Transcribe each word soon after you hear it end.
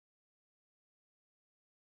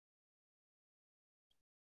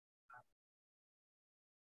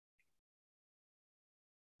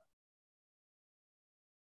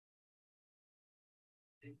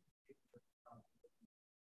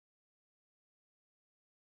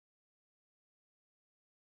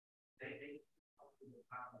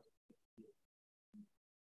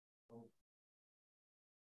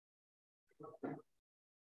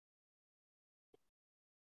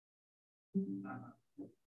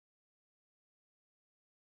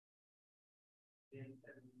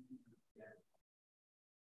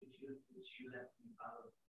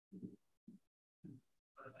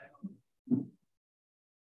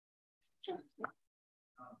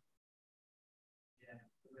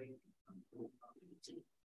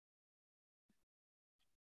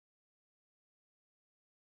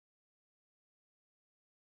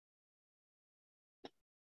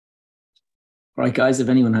All right, guys, if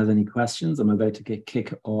anyone has any questions, I'm about to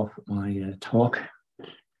kick off my talk.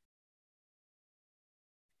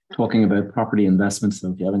 Talking about property investment.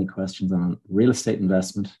 So if you have any questions on real estate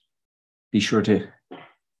investment, be sure to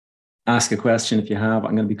ask a question if you have.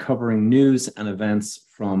 I'm going to be covering news and events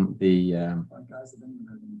from the...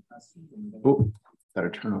 better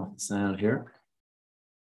turn off the sound here.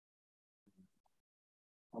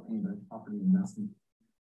 Talking about property investment.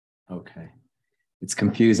 Okay. It's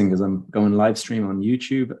confusing because I'm going live stream on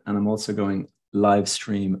YouTube and I'm also going live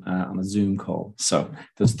stream on a Zoom call. So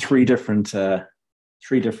there's three different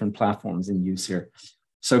platforms in use here.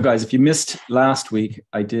 So guys, if you missed last week,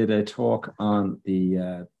 I did a talk on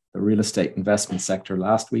the real estate investment sector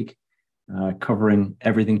last week, covering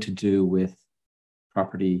everything to do with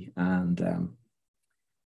property and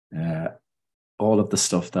all of the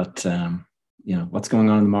stuff that what's going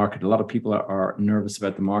on in the market. A lot of people are nervous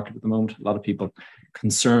about the market at the moment. A lot of people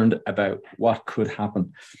concerned about what could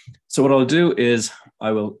happen. So what I'll do is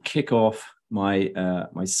I will kick off my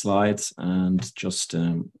my slides and just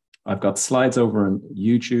I've got slides over on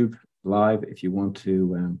YouTube live if you want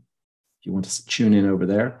to tune in over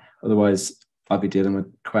there. Otherwise, I'll be dealing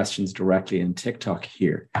with questions directly in TikTok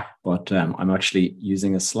here. But I'm actually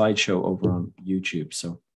using a slideshow over on YouTube.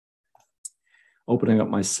 So opening up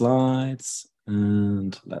my slides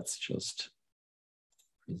and let's just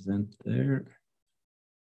present there.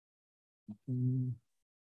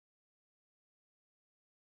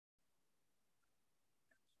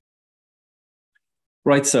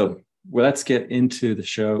 Right, so let's get into the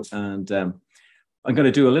show, and I'm going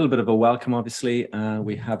to do a little bit of a welcome, obviously.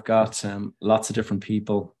 We have got lots of different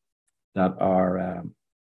people that are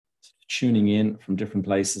tuning in from different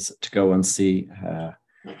places to go and see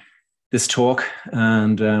this talk,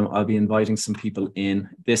 and I'll be inviting some people in.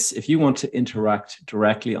 If you want to interact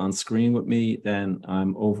directly on screen with me, then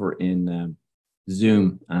I'm over in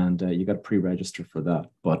Zoom, and you got to pre-register for that.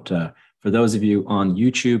 But for those of you on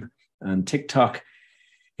YouTube and TikTok,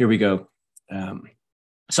 here we go.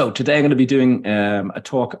 So today I'm going to be doing a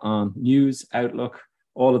talk on news, outlook,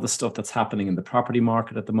 all of the stuff that's happening in the property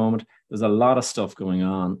market at the moment. There's a lot of stuff going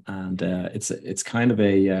on, and it's kind of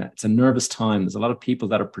it's a nervous time. There's a lot of people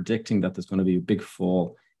that are predicting that there's going to be a big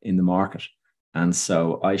fall in the market, and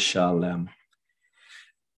so I shall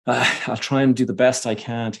I'll try and do the best I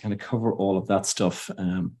can to kind of cover all of that stuff.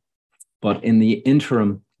 But in the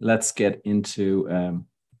interim, let's get into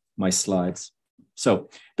my slides. So, a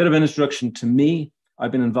bit of an introduction to me.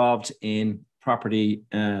 I've been involved in property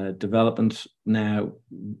development now,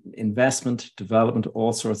 investment, development,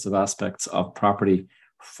 all sorts of aspects of property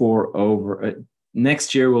for over,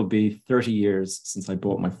 next year will be 30 years since I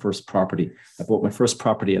bought my first property. I bought my first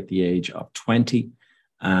property at the age of 20,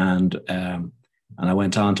 and I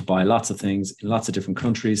went on to buy lots of things in lots of different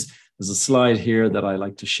countries. There's a slide here that I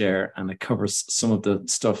like to share, and it covers some of the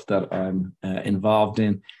stuff that I'm involved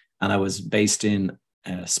in. And I was based in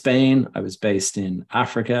Spain. I was based in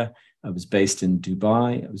Africa. I was based in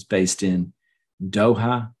Dubai. I was based in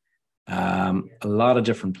Doha. A lot of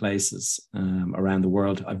different places around the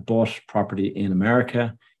world. I bought property in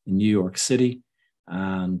America, in New York City,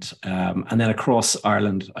 and then across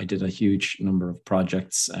Ireland, I did a huge number of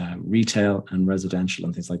projects, retail and residential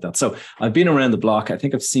and things like that. So I've been around the block. I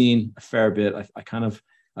think I've seen a fair bit.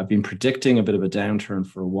 I've been predicting a bit of a downturn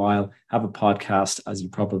for a while. I have a podcast, as you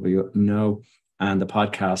probably know, and the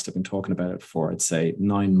podcast, I've been talking about it for, I'd say,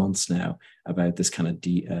 9 months now, about this kind of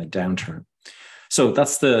downturn. So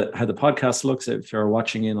that's how the podcast looks if you're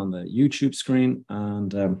watching in on the YouTube screen.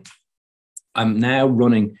 And I'm now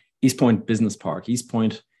running East Point Business Park. East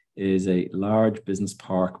Point is a large business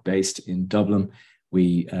park based in Dublin.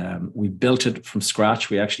 We built it from scratch.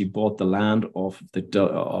 We actually bought the land of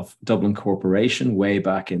Dublin Corporation way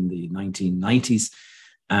back in the 1990s.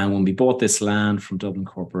 And when we bought this land from Dublin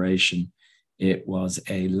Corporation, it was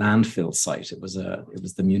a landfill site. It was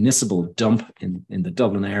the municipal dump in the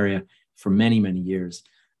Dublin area for many, many years.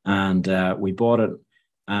 And we bought it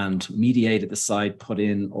and mediated the site, put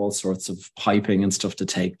in all sorts of piping and stuff to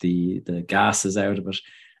take the gases out of it.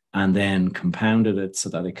 and then compounded it so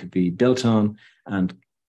that it could be built on. And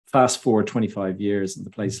fast forward 25 years, and the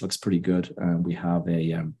place looks pretty good. We have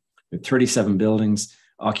 37 buildings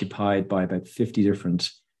occupied by about 50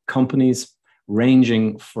 different companies,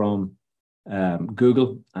 ranging from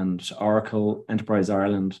Google and Oracle, Enterprise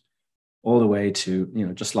Ireland, all the way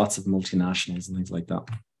to just lots of multinationals and things like that.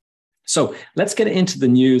 So let's get into the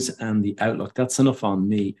news and the outlook. That's enough on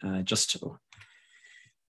me.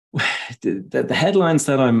 The headlines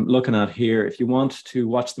that I'm looking at here, if you want to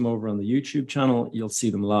watch them over on the YouTube channel, you'll see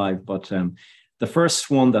them live. But the first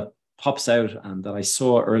one that pops out and that I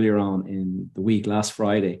saw earlier on in the week, last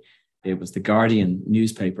Friday, it was the Guardian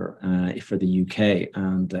newspaper for the UK.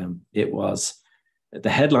 And the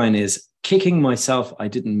headline is, "Kicking myself, I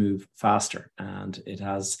didn't move faster." And it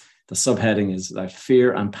has, the subheading is that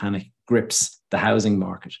fear and panic grips the housing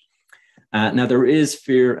market. Now, there is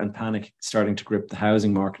fear and panic starting to grip the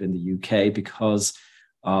housing market in the UK because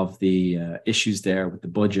of the issues there with the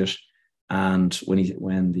budget. And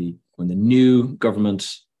when the new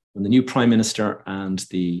government, when the new prime minister and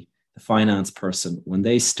the finance person, when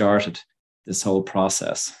they started this whole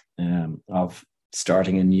process of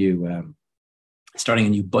starting a new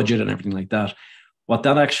budget and everything like that, what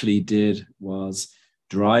that actually did was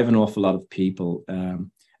drive an awful lot of people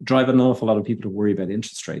to worry about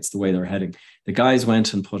interest rates, the way they're heading. The guys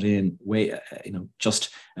went and put in just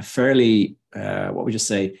a fairly, what would you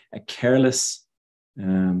say, a careless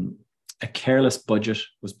budget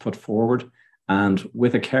was put forward. And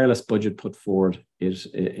with a careless budget put forward,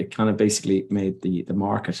 it kind of basically made the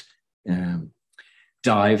market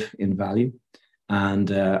dive in value.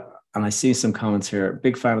 And I see some comments here.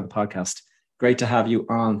 Big fan of the podcast. Great to have you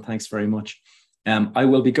on. Thanks very much. I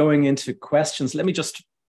will be going into questions.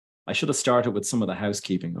 I should have started with some of the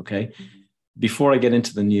housekeeping, okay? Before I get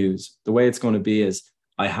into the news, the way it's going to be is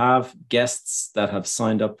I have guests that have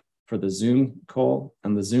signed up for the Zoom call,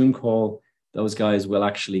 and the Zoom call, those guys will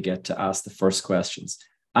actually get to ask the first questions.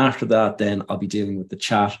 After that, then I'll be dealing with the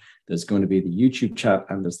chat. There's going to be the YouTube chat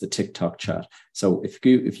and there's the TikTok chat. So if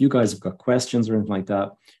you guys have got questions or anything like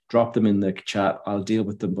that, drop them in the chat. I'll deal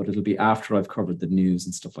with them, but it'll be after I've covered the news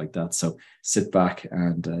and stuff like that. So sit back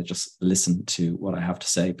and just listen to what I have to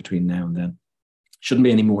say between now and then. Shouldn't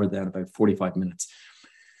be any more than about 45 minutes.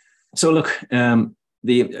 So look,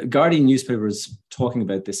 the Guardian newspaper is talking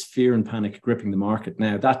about this fear and panic gripping the market.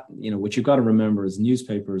 Now that, what you've got to remember is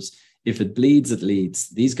newspapers, if it bleeds, it leads.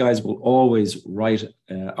 These guys will always write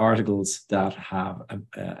articles that have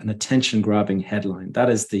an attention-grabbing headline. That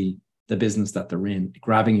is the business that they're in,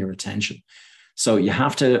 grabbing your attention. So you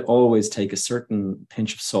have to always take a certain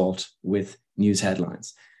pinch of salt with news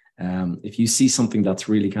headlines. If you see something that's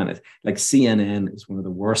really kind of like CNN is one of the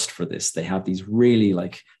worst for this. They have these really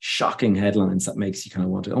like shocking headlines that makes you kind of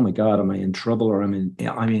want to, oh my God, am I in trouble or am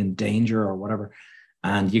I in danger or whatever?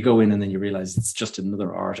 And you go in and then you realize it's just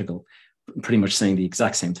another article pretty much saying the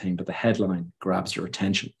exact same thing, but the headline grabs your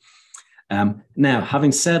attention. Now,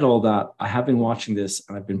 having said all that, I have been watching this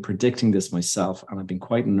and I've been predicting this myself, and I've been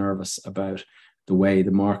quite nervous about the way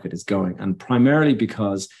the market is going. And primarily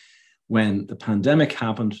because when the pandemic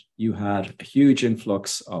happened, you had a huge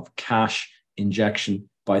influx of cash injection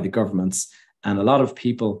by the governments. And a lot of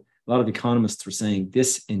economists were saying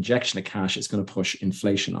this injection of cash is going to push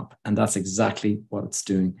inflation up. And that's exactly what it's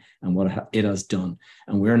doing and what it has done.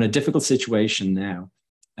 And we're in a difficult situation now.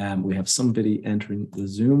 We have somebody entering the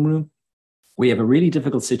Zoom room. We have a really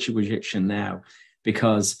difficult situation now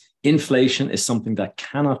because inflation is something that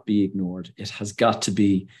cannot be ignored. It has got to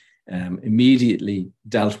be immediately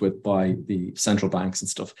dealt with by the central banks and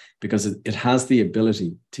stuff, because it has the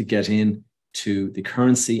ability to get in to the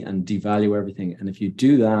currency and devalue everything. And if you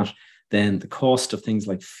do that, then the cost of things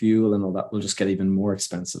like fuel and all that will just get even more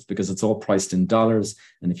expensive because it's all priced in dollars.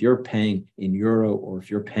 And if you're paying in euro or if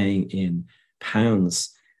you're paying in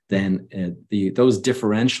pounds, then those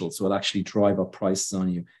differentials will actually drive up prices on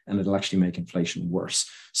you, and it'll actually make inflation worse.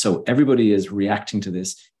 So everybody is reacting to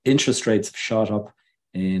this. Interest rates have shot up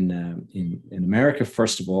in America.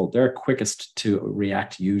 First of all, they're quickest to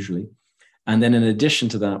react usually. And then in addition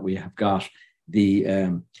to that, we have got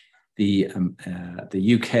the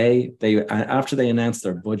UK. They after they announced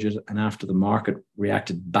their budget and after the market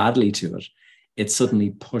reacted badly to it, it suddenly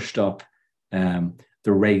pushed up the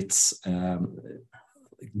rates,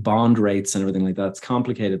 bond rates and everything like that. It's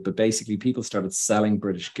complicated, but basically people started selling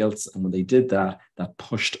British gilts, and when they did that, that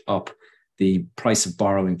pushed up the price of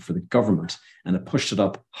borrowing for the government, and it pushed it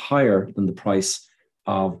up higher than the price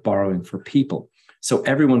of borrowing for people. So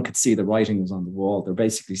everyone could see the writing was on the wall. They're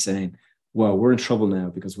basically saying, well, we're in trouble now,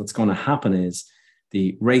 because what's going to happen is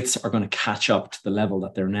the rates are going to catch up to the level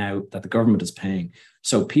that that the government is paying.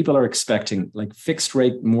 So people are expecting, like, fixed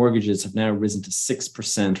rate mortgages have now risen to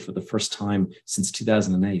 6% for the first time since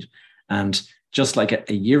 2008. And just like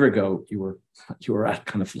a year ago, you were at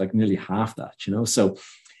kind of like nearly half that, So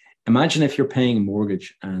imagine if you're paying a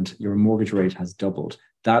mortgage and your mortgage rate has doubled.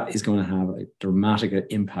 That is going to have a dramatic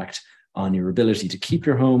impact on your ability to keep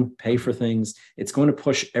your home, pay for things. It's going to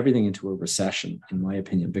push everything into a recession, in my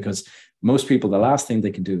opinion, because most people, the last thing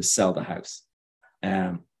they can do is sell the house.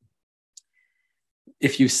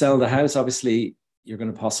 If you sell the house, obviously, you're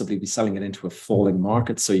going to possibly be selling it into a falling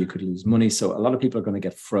market, so you could lose money. So a lot of people are going to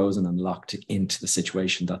get frozen and locked into the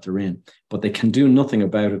situation that they're in, but they can do nothing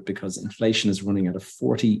about it because inflation is running at a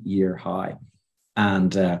 40-year high.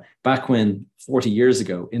 And back when 40 years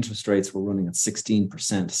ago, interest rates were running at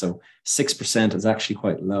 16%. So 6% is actually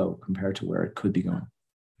quite low compared to where it could be going.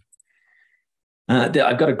 I've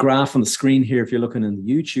got a graph on the screen here if you're looking in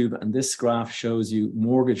the YouTube, and this graph shows you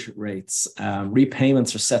mortgage rates.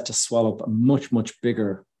 Repayments are set to swallow up a much, much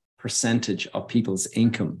bigger percentage of people's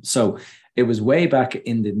income. So it was way back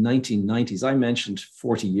in the 1990s. I mentioned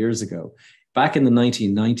 40 years ago. Back in the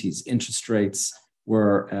 1990s, interest rates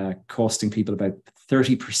were costing people about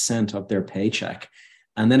 30% of their paycheck.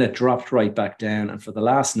 And then it dropped right back down. And for the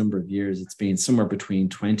last number of years, it's been somewhere between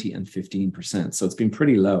 20 and 15%. So it's been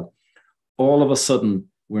pretty low. All of a sudden,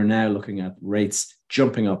 we're now looking at rates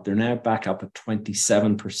jumping up. They're now back up at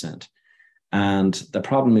 27%. And the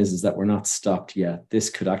problem is that we're not stopped yet. This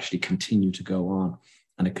could actually continue to go on,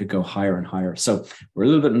 and it could go higher and higher. So we're a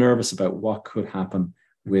little bit nervous about what could happen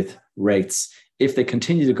with rates. If they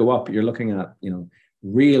continue to go up, you're looking at,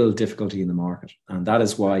 real difficulty in the market. And that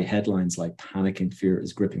is why headlines like panic and fear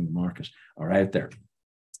is gripping the market are out there.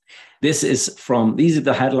 These are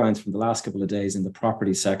the headlines from the last couple of days in the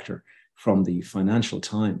property sector from the Financial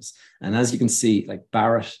Times. And as you can see, like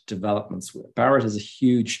Barratt Developments, Barratt is a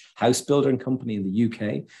huge house building company in the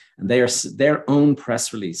UK, and they are their own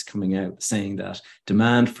press release coming out saying that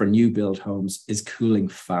demand for new build homes is cooling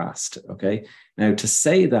fast. Okay. Now, to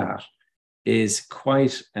say that is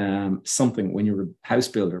quite something when you're a house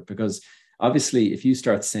builder, because obviously if you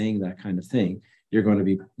start saying that kind of thing, you're going to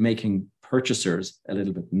be making purchasers a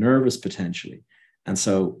little bit nervous potentially. And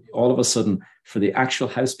so all of a sudden, for the actual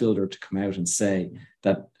house builder to come out and say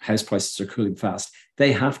that house prices are cooling fast,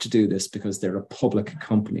 they have to do this because they're a public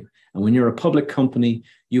company. And when you're a public company,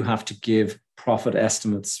 you have to give profit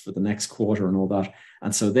estimates for the next quarter and all that.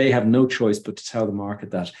 And so they have no choice but to tell the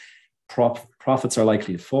market that profits are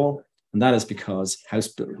likely to fall. And that is because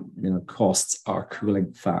house costs are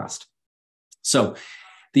cooling fast. So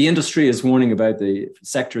the industry is warning about the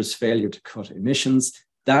sector's failure to cut emissions.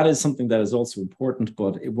 That is something that is also important,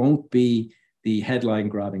 but it won't be the headline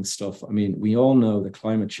grabbing stuff. I mean, we all know that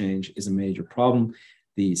climate change is a major problem.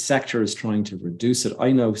 The sector is trying to reduce it.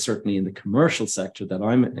 I know certainly in the commercial sector that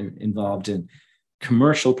I'm involved in,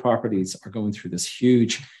 commercial properties are going through this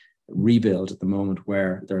huge rebuild at the moment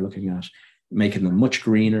where they're looking at making them much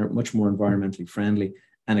greener, much more environmentally friendly.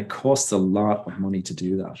 And it costs a lot of money to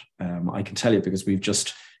do that. I can tell you because we've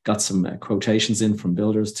just got some quotations in from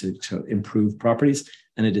builders to improve properties,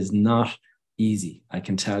 and it is not easy. I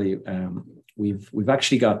can tell you, we've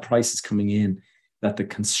actually got prices coming in that the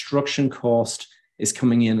construction cost is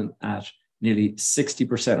coming in at nearly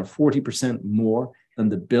 60% or 40% more than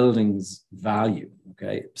the building's value.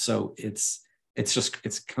 Okay, so it's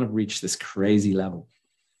kind of reached this crazy level.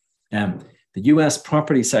 The US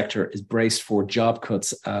property sector is braced for job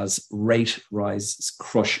cuts as rate rises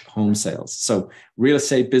crush home sales. So real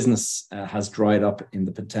estate business has dried up in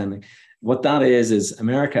the pandemic. What that is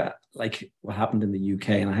America, like what happened in the UK,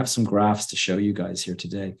 and I have some graphs to show you guys here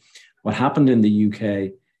today. What happened in the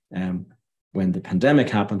UK when the pandemic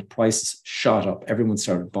happened, prices shot up. Everyone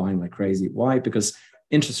started buying like crazy. Why? Because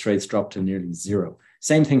interest rates dropped to nearly zero.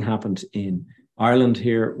 Same thing happened in Ireland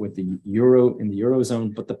here with the euro in the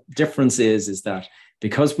Eurozone. But the difference is that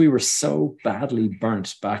because we were so badly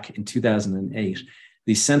burnt back in 2008,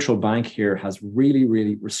 the central bank here has really,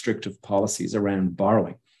 really restrictive policies around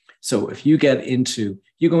borrowing. So if you go into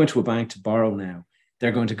a bank to borrow now,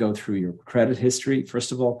 they're going to go through your credit history.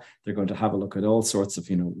 First of all, they're going to have a look at all sorts of,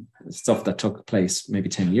 stuff that took place maybe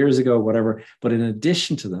 10 years ago, whatever. But in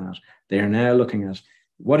addition to that, they are now looking at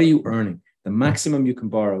what are you earning? The maximum you can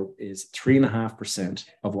borrow is 3.5%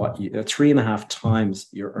 of what 3.5 times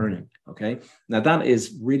you're earning. Okay. Now that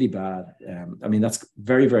is really bad. That's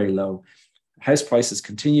very, very low. House prices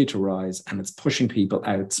continue to rise and it's pushing people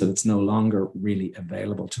out. So it's no longer really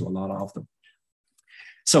available to a lot of them.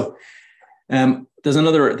 So There's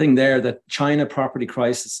another thing there, that China property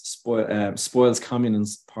crisis spoils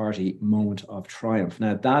Communist Party moment of triumph.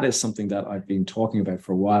 Now, that is something that I've been talking about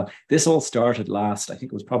for a while. This all started I think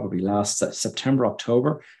it was probably last September,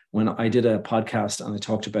 October, when I did a podcast and I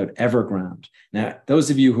talked about Evergrande. Now, those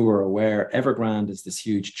of you who are aware, Evergrande is this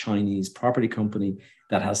huge Chinese property company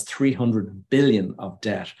that has 300 billion of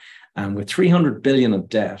debt. And with 300 billion of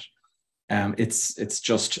debt,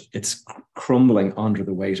 it's crumbling under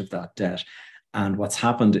the weight of that debt. And what's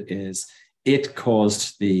happened is it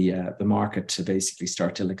caused the market to basically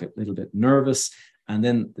start to look a little bit nervous. And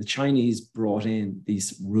then the Chinese brought in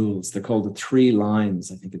these rules. They're called the 3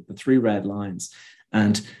 lines, I think the 3 red lines.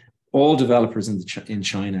 And all developers in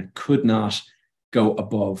China could not go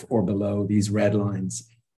above or below these red lines.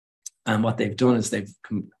 And what they've done is they've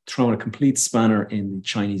thrown a complete spanner in the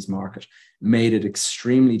Chinese market, made it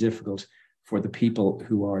extremely difficult for the people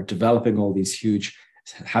who are developing all these huge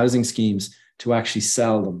housing schemes to actually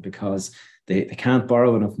sell them, because they can't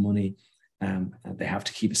borrow enough money, and they have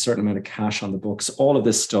to keep a certain amount of cash on the books. All of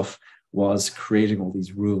this stuff was creating all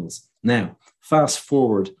these rules. Now, fast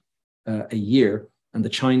forward a year, and the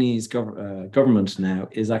Chinese government now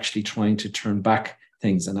is actually trying to turn back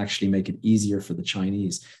things and actually make it easier for the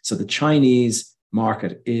Chinese. So the Chinese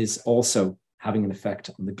market is also having an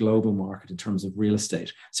effect on the global market in terms of real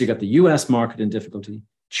estate. So you got the US market in difficulty,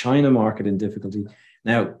 China market in difficulty.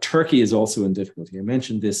 Now, Turkey is also in difficulty. I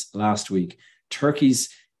mentioned this last week. Turkey's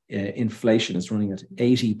inflation is running at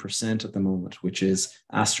 80% at the moment, which is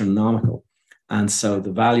astronomical. And so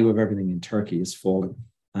the value of everything in Turkey is falling.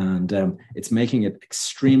 And it's making it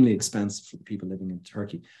extremely expensive for the people living in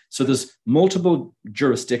Turkey. So there's multiple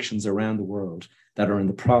jurisdictions around the world that are in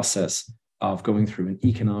the process of going through an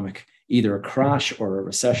economic, either a crash or a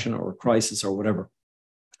recession or a crisis or whatever.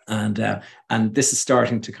 And this is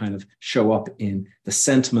starting to kind of show up in the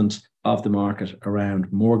sentiment of the market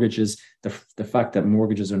around mortgages, the fact that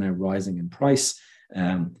mortgages are now rising in price.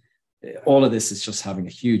 All of this is just having a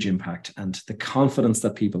huge impact, and the confidence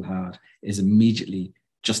that people had is immediately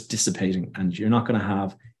just dissipating, and you're not going to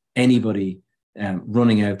have anybody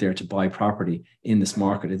running out there to buy property in this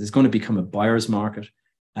market. It is going to become a buyer's market,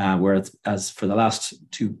 whereas as for the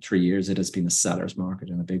last 2-3 years, it has been a seller's market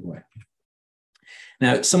in a big way.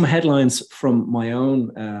 Now, some headlines from my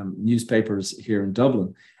own newspapers here in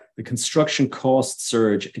Dublin. The construction cost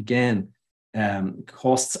surge again.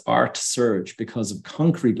 Costs are to surge because of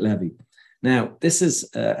concrete levy. Now, this is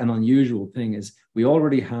an unusual thing, is we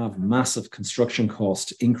already have massive construction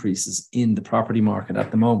cost increases in the property market at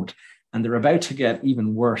the moment, and they're about to get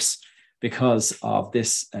even worse because of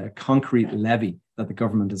this concrete levy that the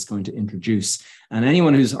government is going to introduce. And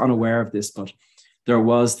anyone who's unaware of this, but there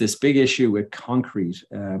was this big issue with concrete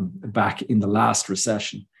back in the last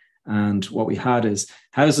recession. And what we had is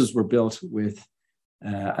houses were built with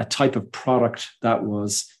a type of product that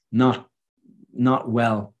was not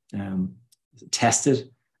well tested.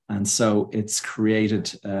 And so it's created,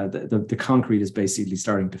 the concrete is basically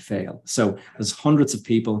starting to fail. So there's hundreds of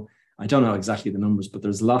people, I don't know exactly the numbers, but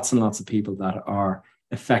there's lots and lots of people that are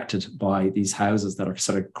affected by these houses that are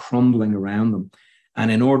sort of crumbling around them. And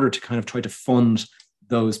in order to kind of try to fund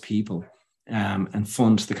those people and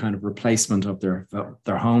fund the kind of replacement of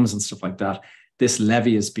their homes and stuff like that, this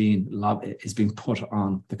levy is being put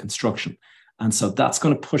on the construction. And so that's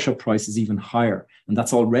going to push up prices even higher. And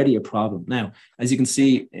that's already a problem. Now, as you can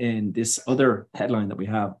see in this other headline that we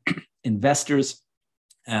have, investors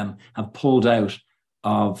have pulled out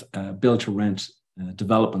of build-to-rent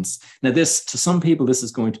developments. Now, this, to some people, this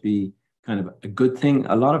is going to be kind of a good thing.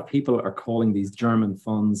 A lot of people are calling these German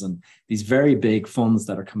funds and these very big funds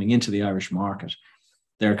that are coming into the Irish market,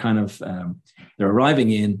 they're kind of, they're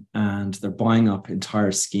arriving in and they're buying up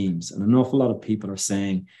entire schemes. And an awful lot of people are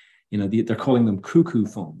saying, you know, they're calling them cuckoo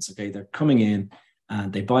funds. Okay, they're coming in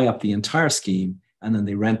and they buy up the entire scheme and then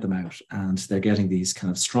they rent them out, and they're getting these kind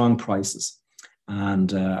of strong prices.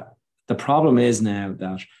 And the problem is now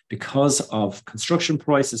that because of construction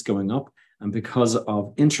prices going up and because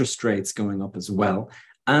of interest rates going up as well,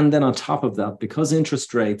 and then on top of that, because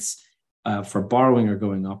interest rates for borrowing are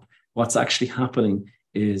going up, what's actually happening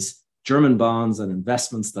is German bonds and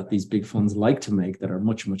investments that these big funds like to make that are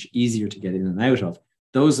much, much easier to get in and out of,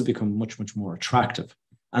 those have become much, much more attractive.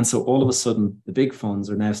 And so all of a sudden, the big funds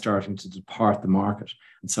are now starting to depart the market.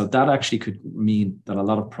 And so that actually could mean that a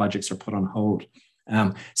lot of projects are put on hold.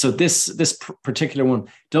 So this particular one,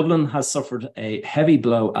 Dublin has suffered a heavy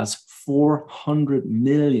blow as 400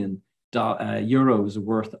 million euros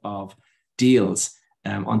worth of deals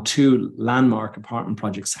on 2 landmark apartment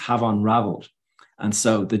projects have unraveled. And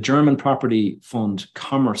so the German property fund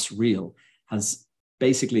Commerce Real has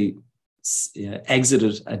basically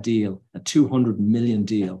exited a deal, a 200 million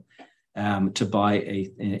deal, to buy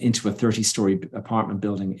into a 30-story apartment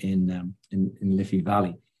building in Liffey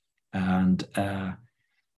Valley. And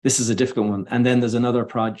this is a difficult one. And then there's another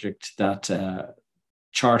project that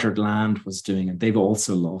Chartered Land was doing, and they've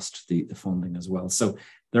also lost the funding as well. So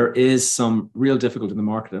there is some real difficulty in the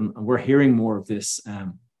market, and we're hearing more of this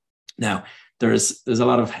now. There's a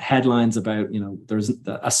lot of headlines about, there's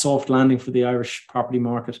a soft landing for the Irish property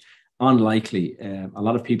market. Unlikely. A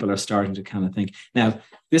lot of people are starting to kind of think. Now,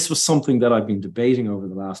 this was something that I've been debating over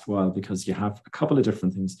the last while, because you have a couple of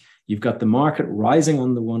different things. You've got the market rising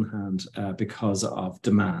on the one hand because of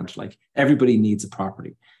demand. Like, everybody needs a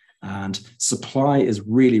property, and supply is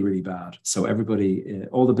really, really bad. So everybody,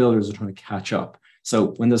 all the builders are trying to catch up.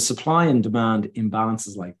 So when there's supply and demand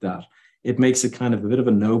imbalances like that, it makes it kind of a bit of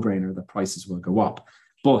a no-brainer that prices will go up.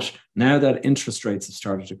 But now that interest rates have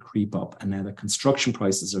started to creep up, and now that construction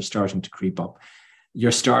prices are starting to creep up,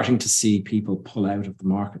 you're starting to see people pull out of the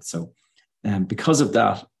market. So because of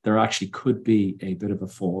that, there actually could be a bit of a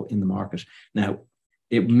fall in the market. Now,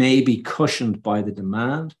 it may be cushioned by the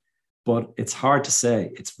demand, but it's hard to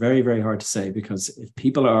say. It's very, very hard to say, because if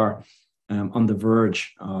people are on the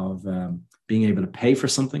verge of being able to pay for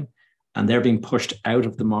something, and they're being pushed out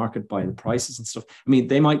of the market by the prices and stuff. I mean,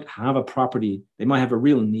 they might have a property, they might have a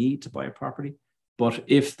real need to buy a property, but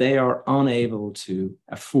if they are unable to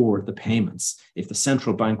afford the payments, if the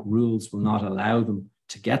central bank rules will not allow them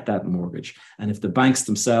to get that mortgage, and if the banks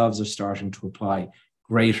themselves are starting to apply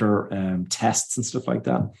greater tests and stuff like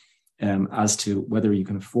that as to whether you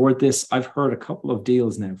can afford this. I've heard a couple of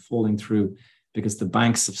deals now falling through because the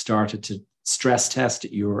banks have started to stress test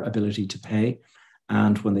your ability to pay.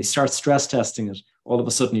 And when they start stress testing it, all of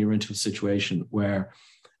a sudden you're into a situation where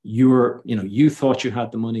you thought you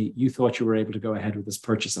had the money, you thought you were able to go ahead with this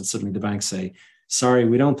purchase, and suddenly the banks say, sorry,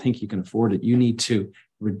 we don't think you can afford it. You need to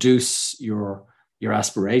reduce your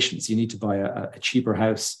aspirations. You need to buy a cheaper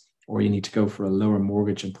house, or you need to go for a lower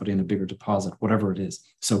mortgage and put in a bigger deposit, whatever it is.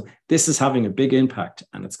 So this is having a big impact,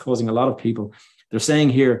 and it's causing a lot of people. They're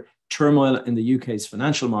saying here, turmoil in the UK's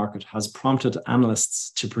financial market has prompted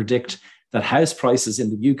analysts to predict that house prices in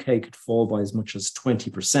the UK could fall by as much as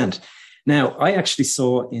 20%. Now, I actually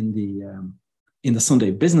saw in the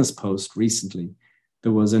Sunday Business Post recently,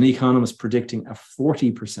 there was an economist predicting a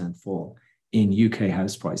 40% fall in UK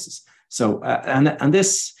house prices. So, and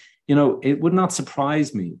this, it would not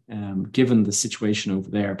surprise me, given the situation over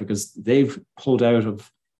there, because they've pulled out of,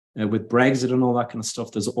 with Brexit and all that kind of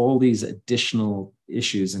stuff, there's all these additional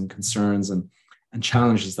issues and concerns and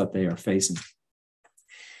challenges that they are facing.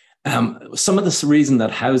 Some of the reason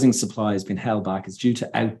that housing supply has been held back is due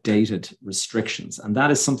to outdated restrictions. And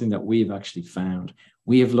that is something that we've actually found.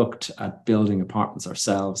 We have looked at building apartments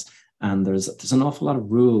ourselves, and there's an awful lot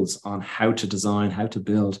of rules on how to design, how to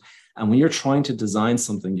build. And when you're trying to design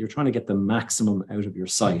something, you're trying to get the maximum out of your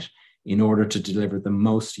site in order to deliver the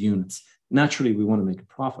most units. Naturally, we want to make a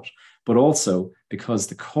profit, but also because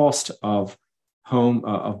the cost of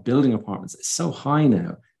building apartments is so high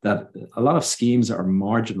now that a lot of schemes are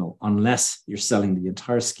marginal unless you're selling the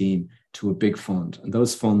entire scheme to a big fund. And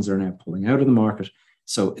those funds are now pulling out of the market.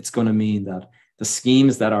 So it's going to mean that the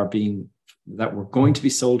schemes that were going to be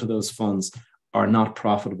sold to those funds are not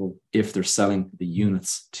profitable if they're selling the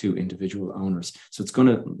units to individual owners. So it's going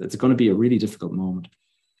to be a really difficult moment.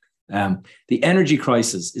 The energy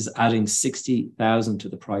crisis is adding 60,000 to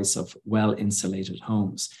the price of well-insulated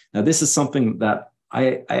homes. Now, this is something that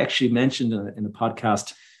I actually mentioned in a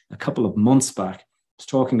podcast a couple of months back. I was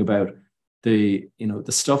talking about the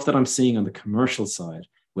stuff that I'm seeing on the commercial side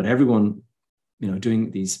with everyone,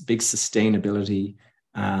 doing these big sustainability,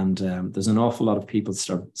 and there's an awful lot of people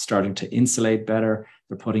starting to insulate better.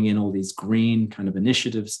 They're putting in all these green kind of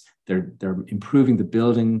initiatives. They're improving the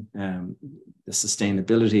building, the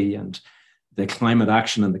sustainability and the climate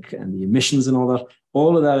action and the emissions and all that.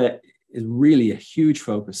 All of that is really a huge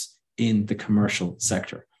focus in the commercial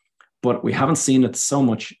sector. But we haven't seen it so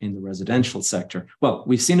much in the residential sector. Well,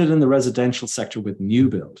 we've seen it in the residential sector with new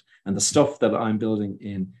build, and the stuff that I'm building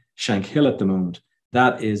in Shankill at the moment,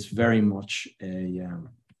 that is very much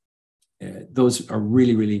those are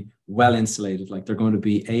really, really well insulated. Like, they're going to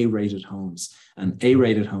be A-rated homes, and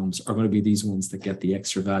A-rated homes are going to be these ones that get the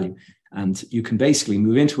extra value. And you can basically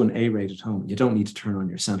move into an A-rated home. You don't need to turn on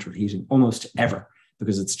your central heating almost ever,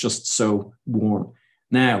 because it's just so warm.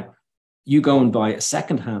 Now, you go and buy a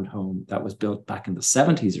secondhand home that was built back in the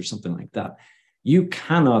 70s or something like that. You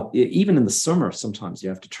cannot, even in the summer, sometimes you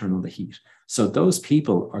have to turn on the heat. So those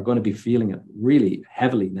people are going to be feeling it really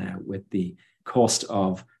heavily now with the cost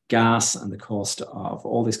of gas and the cost of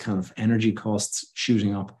all these kind of energy costs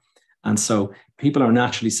shooting up. And so people are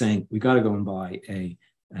naturally saying, we got to go and buy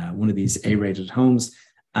one of these A-rated homes.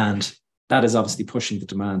 And that is obviously pushing the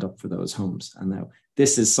demand up for those homes. And now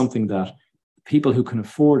this is something that people who can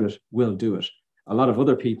afford it will do it. A lot of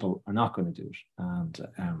other people are not going to do it. And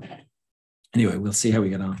anyway, we'll see how we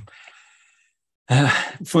get on.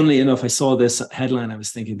 Funnily enough, I saw this headline. I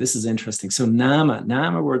was thinking, this is interesting. So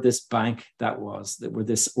NAMA were this bank were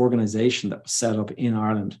this organization that was set up in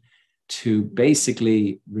Ireland to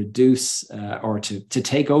basically reduce or to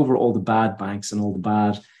take over all the bad banks and all the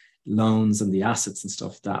bad loans and the assets and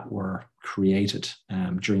stuff that were created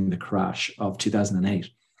during the crash of 2008.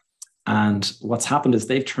 And what's happened is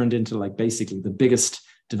they've turned into like basically the biggest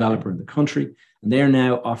developer in the country. And they're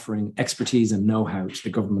now offering expertise and know-how to the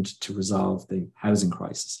government to resolve the housing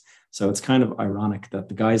crisis. So it's kind of ironic that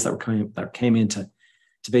the guys that came in to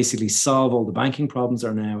basically solve all the banking problems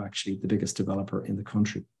are now actually the biggest developer in the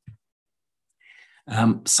country.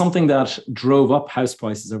 Something that drove up house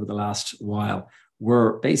prices over the last while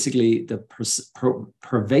were basically the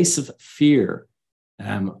pervasive fear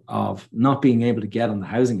of not being able to get on the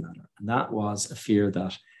housing ladder. And that was a fear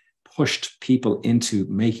that pushed people into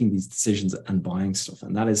making these decisions and buying stuff.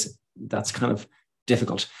 And that's kind of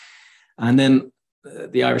difficult. And then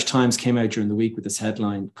the Irish Times came out during the week with this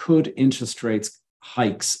headline: could interest rates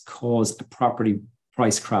hikes cause a property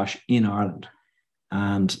price crash in Ireland?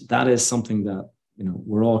 And that is something that, you know,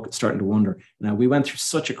 we're all starting to wonder. Now, we went through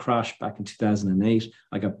such a crash back in 2008.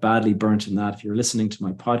 I got badly burnt in that. If you're listening to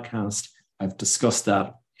my podcast, I've discussed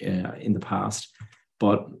that in the past,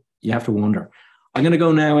 but you have to wonder. I'm going to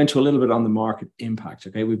go now into a little bit on the market impact.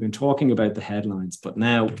 Okay, we've been talking about the headlines, but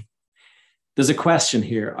now there's a question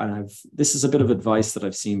here, and this is a bit of advice that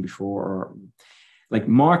I've seen before. Like,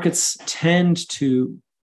 markets tend to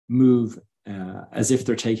move as if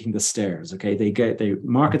they're taking the stairs. Okay,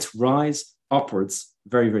 markets rise upwards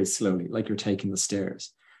very, very slowly, like you're taking the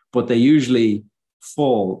stairs, but they usually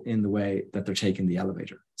fall in the way that they're taking the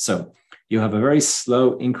elevator. So you have a very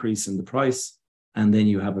slow increase in the price, and then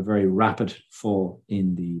you have a very rapid fall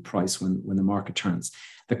in the price when the market turns.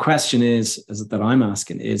 The question that I'm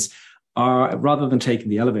asking is, rather than taking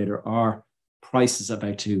the elevator, are prices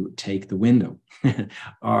about to take the window?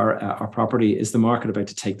 Our property, is the market about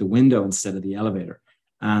to take the window instead of the elevator?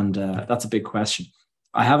 And that's a big question.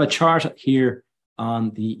 I have a chart here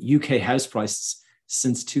on the UK house prices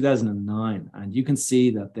since 2009, and you can see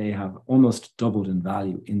that they have almost doubled in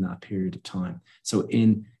value in that period of time. So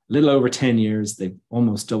in a little over 10 years, they've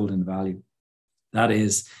almost doubled in value. That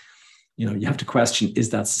is, you know, you have to question, is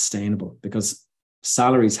that sustainable? Because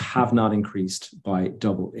salaries have not increased by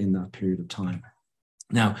double in that period of time.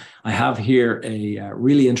 Now, I have here a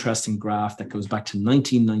really interesting graph that goes back to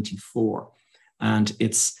 1994, and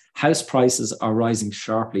it's house prices are rising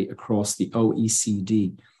sharply across the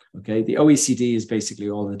OECD. Okay, the OECD is basically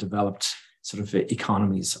all the developed sort of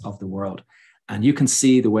economies of the world. And you can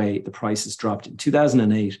see the way the prices dropped. In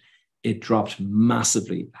 2008, it dropped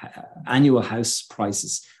massively. Annual house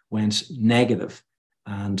prices went negative,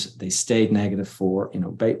 and they stayed negative for, you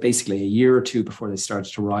know, basically a year or two before they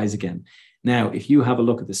started to rise again. Now, if you have a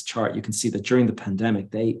look at this chart, you can see that during the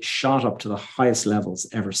pandemic, they shot up to the highest levels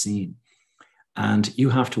ever seen. And you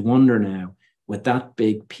have to wonder now, with that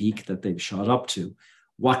big peak that they've shot up to,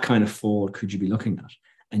 what kind of fall could you be looking at?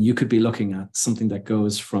 And you could be looking at something that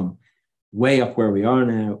goes from way up where we are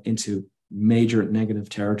now into major negative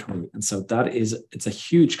territory. And so it's a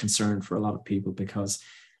huge concern for a lot of people, because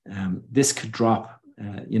this could drop.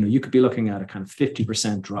 You could be looking at a kind of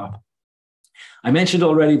 50% drop. I mentioned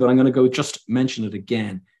already, but I'm going to just mention it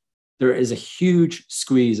again. There is a huge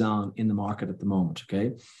squeeze on in the market at the moment.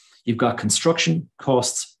 Okay, you've got construction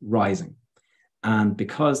costs rising, and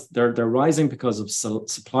because they're rising because of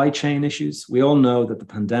supply chain issues. We all know that the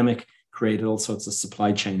pandemic created all sorts of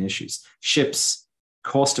supply chain issues. Ships,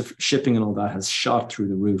 cost of shipping and all that has shot through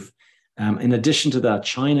the roof. In addition to that,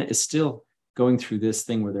 China is still going through this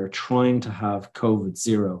thing where they're trying to have COVID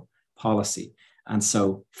zero policy. And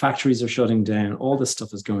so factories are shutting down. All this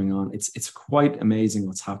stuff is going on. It's quite amazing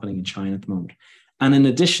what's happening in China at the moment. And in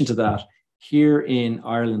addition to that, here in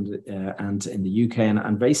Ireland and in the UK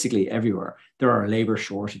and basically everywhere, there are labor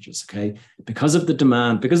shortages, okay? Because of the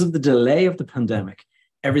demand, because of the delay of the pandemic,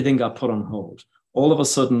 everything got put on hold. All of a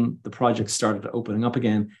sudden, the projects started opening up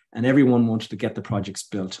again, and everyone wanted to get the projects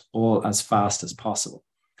built all as fast as possible.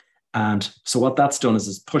 And so what that's done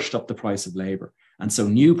is pushed up the price of labor. And so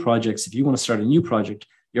new projects, if you want to start a new project,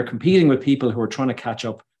 you're competing with people who are trying to catch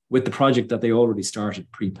up with the project that they already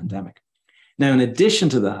started pre-pandemic. Now, in addition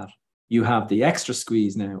to that, you have the extra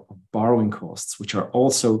squeeze now of borrowing costs, which are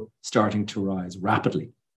also starting to rise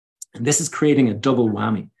rapidly. And this is creating a double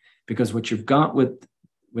whammy. because what you've got with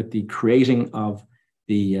the creating of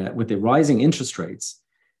with the rising interest rates,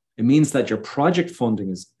 it means that your project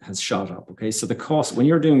funding has shot up. Okay, so the cost when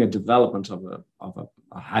you're doing a development of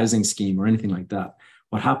a housing scheme or anything like that,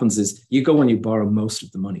 what happens is you go and you borrow most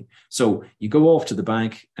of the money. So you go off to the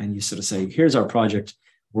bank and you sort of say, here's our project.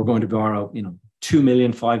 We're going to borrow, 2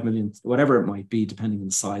 million, 5 million, whatever it might be, depending on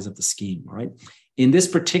the size of the scheme. All right. In this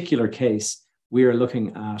particular case, we are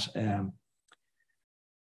looking at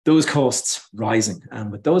those costs rising.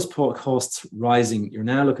 And with those costs rising, you're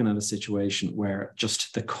now looking at a situation where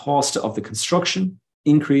just the cost of the construction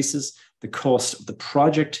increases, the cost of the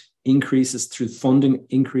project increases through funding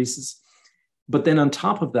increases. But then on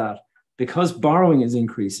top of that, because borrowing is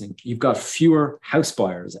increasing, you've got fewer house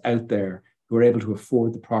buyers out there who are able to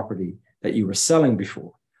afford the property that you were selling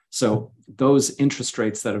before. So those interest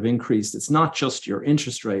rates that have increased, it's not just your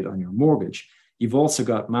interest rate on your mortgage. You've also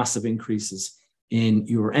got massive increases in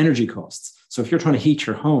your energy costs. So if you're trying to heat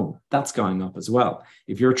your home, that's going up as well.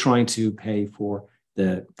 If you're trying to pay for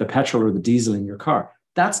the petrol or the diesel in your car,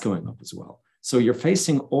 that's going up as well. So you're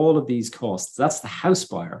facing all of these costs. That's the house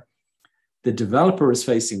buyer. The developer is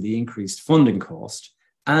facing the increased funding cost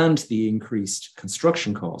and the increased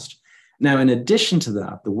construction cost. Now, in addition to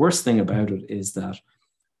that, the worst thing about it is that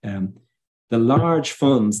the large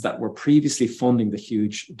funds that were previously funding the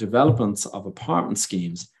huge developments of apartment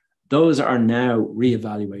schemes, those are now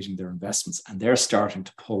reevaluating their investments and they're starting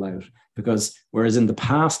to pull out, because whereas in the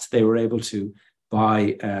past they were able to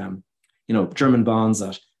buy German bonds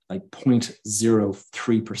at like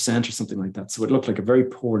 0.03% or something like that. So it looked like a very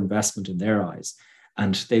poor investment in their eyes.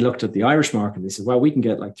 And they looked at the Irish market. They said, well, we can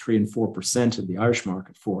get like 3 and 4% in the Irish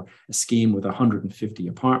market for a scheme with 150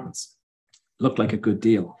 apartments. Looked like a good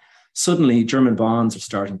deal. Suddenly, German bonds are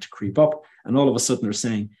starting to creep up. And all of a sudden they're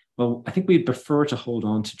saying, well, I think we'd prefer to hold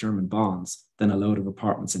on to German bonds than a load of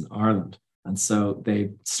apartments in Ireland. And so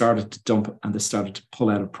they started to dump and they started to pull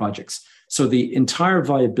out of projects. So the entire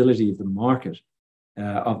viability of the market,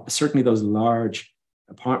 of certainly those large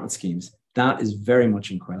apartment schemes, that is very much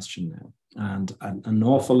in question now. And an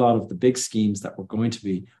awful lot of the big schemes that are going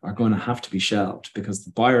to have to be shelved because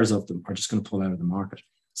the buyers of them are just going to pull out of the market.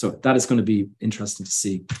 So that is going to be interesting to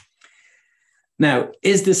see. Now,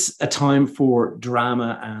 is this a time for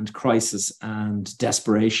drama and crisis and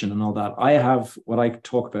desperation and all that? I have what I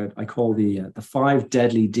talk about, I call the 5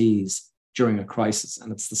 deadly Ds during a crisis.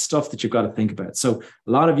 And it's the stuff that you've got to think about. So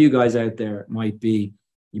a lot of you guys out there you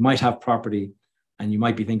might have property and you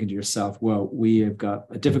might be thinking to yourself, well, we have got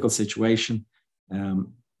a difficult situation.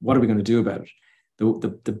 What are we going to do about it?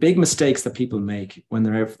 The big mistakes that people make when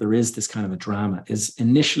there is this kind of a drama is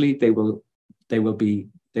initially they will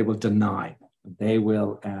deny. They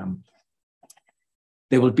will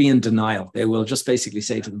be in denial. They will just basically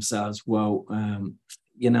say to themselves, well,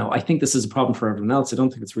 I think this is a problem for everyone else. I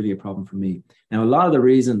don't think it's really a problem for me. Now, a lot of the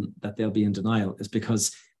reason that they'll be in denial is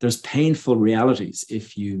because there's painful realities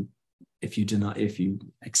if you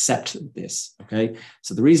accept this. Okay.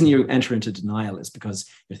 So the reason you enter into denial is because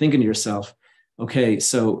you're thinking to yourself, okay,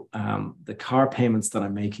 so the car payments that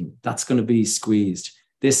I'm making, that's going to be squeezed.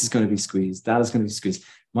 This is going to be squeezed. That is going to be squeezed.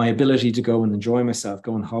 My ability to go and enjoy myself,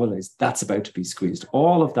 go on holidays, that's about to be squeezed.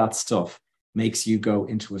 All of that stuff makes you go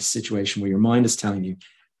into a situation where your mind is telling you,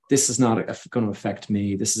 this is not going to affect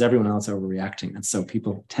me. This is everyone else overreacting. And so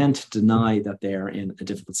people tend to deny that they're in a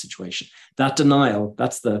difficult situation. That denial,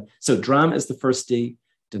 so drama is the first D,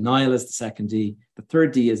 denial is the second D. The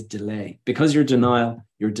third D is delay. Because you're denial,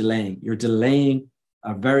 you're delaying. You're delaying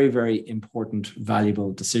a very, very important,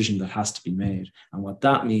 valuable decision that has to be made. And what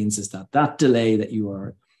that means is that delay that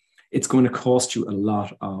it's going to cost you a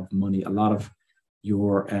lot of money, a lot of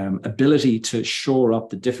your ability to shore up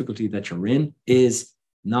the difficulty that you're in is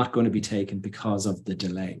not going to be taken because of the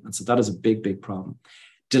delay. And so that is a big, big problem.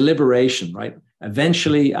 Deliberation, right?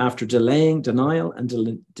 Eventually, after denial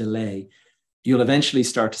and delay, you'll eventually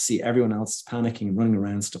start to see everyone else panicking and running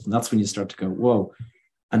around and stuff. And that's when you start to go, whoa.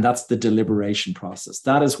 And that's the deliberation process.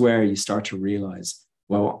 That is where you start to realize,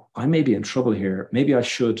 well, I may be in trouble here. Maybe I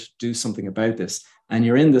should do something about this. And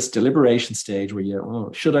you're in this deliberation stage where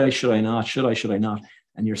should I not? Should I not?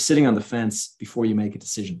 And you're sitting on the fence before you make a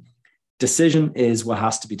decision. Decision is what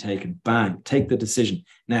has to be taken. Bang, take the decision.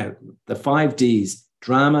 Now, the 5 Ds,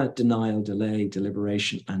 drama, denial, delay,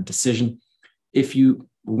 deliberation, and decision. If you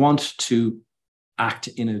want to act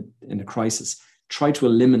in a crisis, try to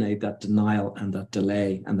eliminate that denial and that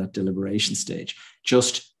delay and that deliberation stage.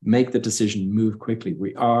 Just make the decision, move quickly.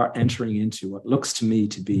 We are entering into what looks to me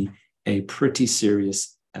to be a pretty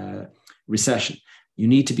serious recession. You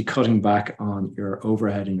need to be cutting back on your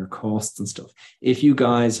overhead and your costs and stuff. If you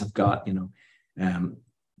guys have got,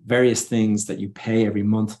 various things that you pay every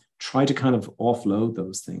month, try to kind of offload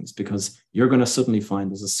those things, because you're going to suddenly find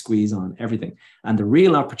there's a squeeze on everything. And the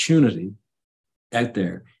real opportunity out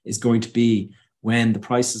there is going to be when the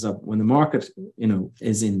prices up, when the market,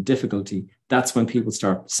 is in difficulty. That's when people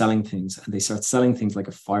start selling things, and they start selling things like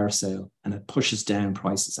a fire sale, and it pushes down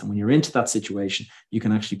prices. And when you're into that situation, you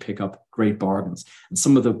can actually pick up great bargains. And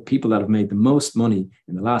some of the people that have made the most money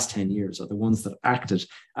in the last 10 years are the ones that acted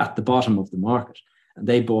at the bottom of the market. And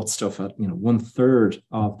they bought stuff at 1/3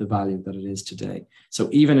 of the value that it is today. So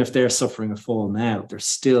even if they're suffering a fall now, they're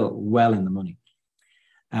still well in the money.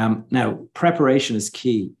 Now, preparation is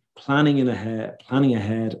key. Planning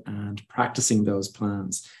ahead, and practicing those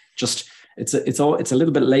plans. It's a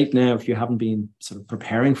little bit late now if you haven't been sort of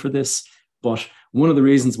preparing for this. But one of the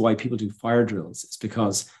reasons why people do fire drills is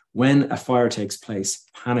because when a fire takes place,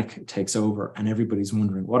 panic takes over, and everybody's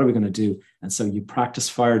wondering, what are we going to do? And so you practice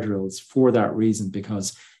fire drills for that reason,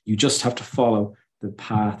 because you just have to follow the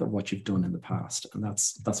path of what you've done in the past. And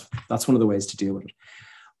that's one of the ways to deal with it.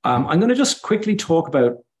 I'm going to just quickly talk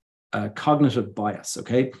about cognitive bias.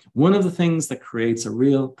 Okay. One of the things that creates a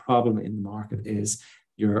real problem in the market is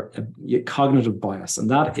your cognitive bias. And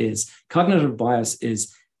cognitive bias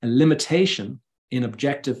is a limitation in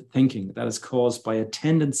objective thinking that is caused by a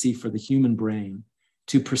tendency for the human brain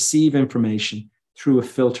to perceive information through a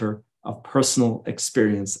filter of personal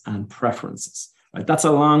experience and preferences. Right? That's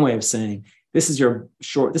a long way of saying this is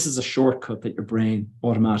a shortcut that your brain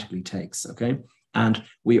automatically takes. Okay. And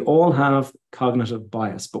we all have cognitive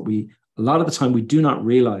bias, but a lot of the time we do not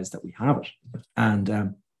realize that we have it.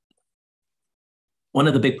 And one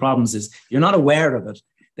of the big problems is you're not aware of it,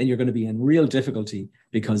 then you're going to be in real difficulty,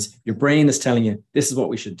 because your brain is telling you this is what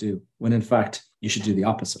we should do, when in fact you should do the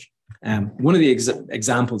opposite. One of the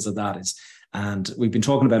examples of that is, and we've been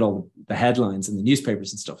talking about all the headlines in the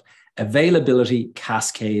newspapers and stuff, availability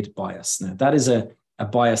cascade bias. Now, that is a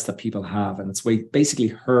bias that people have, and it's basically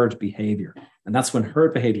herd behavior. And that's when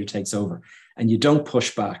herd behavior takes over and you don't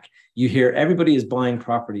push back. You hear everybody is buying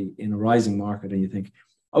property in a rising market, and you think,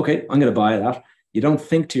 okay, I'm going to buy that. You don't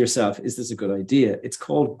think to yourself, is this a good idea? It's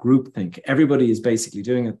called groupthink. Everybody is basically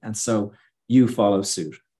doing it, and so you follow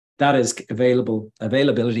suit. That is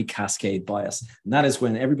availability cascade bias. And that is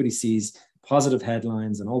when everybody sees positive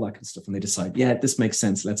headlines and all that kind of stuff, and they decide, yeah, this makes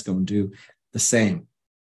sense. Let's go and do the same.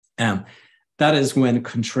 That is when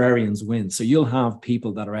contrarians win. So you'll have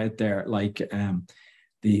people that are out there like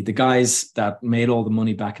the guys that made all the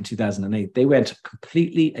money back in 2008. They went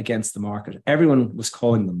completely against the market. Everyone was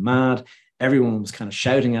calling them mad. Everyone was kind of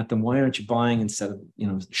shouting at them, why aren't you buying instead of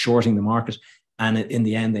shorting the market? And in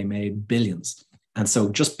the end, they made billions. And so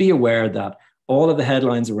just be aware that all of the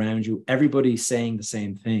headlines around you, everybody saying the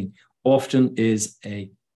same thing, often is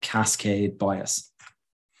a cascade bias.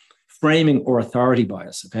 Framing or authority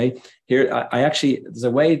bias. Okay, here there's a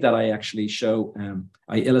way that I actually show.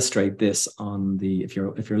 I illustrate this on if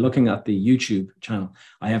you're looking at the YouTube channel.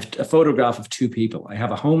 I have a photograph of two people. I have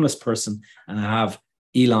a homeless person and I have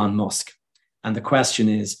Elon Musk. And the question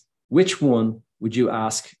is, which one would you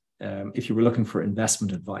ask if you were looking for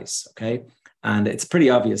investment advice? Okay, and it's a pretty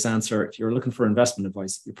obvious answer. If you're looking for investment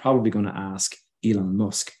advice, you're probably going to ask Elon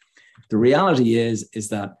Musk. The reality is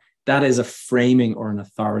that is a framing or an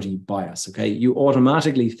authority bias. Okay, you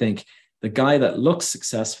automatically think the guy that looks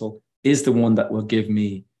successful is the one that will give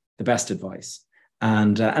me the best advice,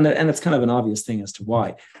 and it's kind of an obvious thing as to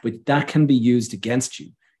why, but that can be used against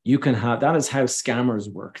you. You can have that is how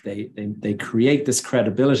scammers work. They create this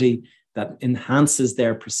credibility that enhances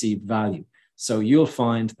their perceived value. So you'll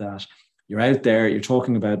find that you're out there, you're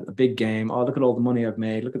talking about a big game. Oh, look at all the money I've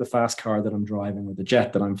made. Look at the fast car that I'm driving, or the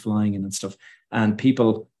jet that I'm flying in and stuff. And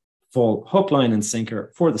people fall hook, line, and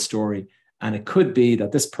sinker for the story. And it could be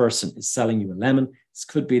that this person is selling you a lemon. This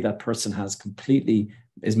could be that person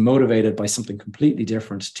is motivated by something completely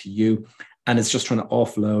different to you, and it's just trying to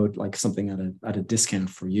offload like something at a discount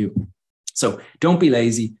for you. So don't be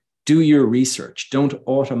lazy. Do your research. Don't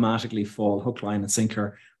automatically fall hook, line, and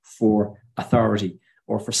sinker for authority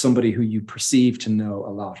or for somebody who you perceive to know a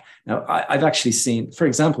lot. Now, I've actually seen, for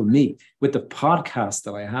example, me with the podcast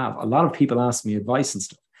that I have, a lot of people ask me advice and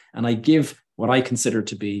stuff. And I give what I consider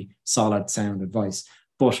to be solid, sound advice,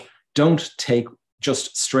 but don't take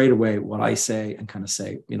just straight away what I say and kind of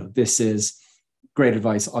say, this is great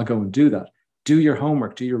advice. I'll go and do that. Do your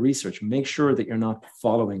homework, do your research, make sure that you're not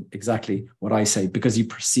following exactly what I say because you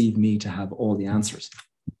perceive me to have all the answers.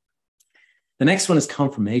 The next one is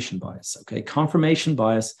confirmation bias. Okay. Confirmation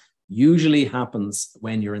bias usually happens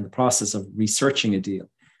when you're in the process of researching a deal.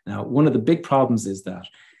 Now, one of the big problems is that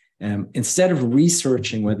instead of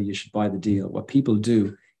researching whether you should buy the deal, what people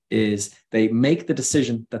do is they make the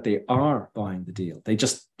decision that they are buying the deal.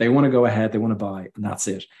 They want to go ahead, they want to buy, and that's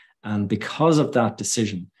it. And because of that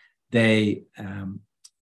decision, they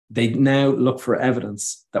now look for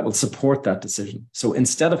evidence that will support that decision. So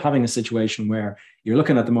instead of having a situation where you're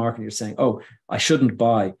looking at the market and you're saying, oh, I shouldn't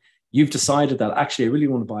buy, you've decided that actually I really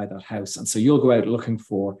want to buy that house. And so you'll go out looking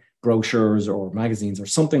for brochures or magazines or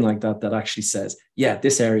something like that that actually says, yeah,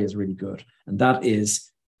 this area is really good. And that is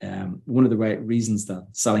one of the reasons that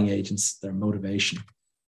selling agents, their motivation.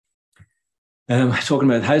 Talking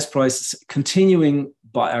about house prices, continuing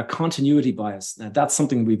by our continuity bias. Now, that's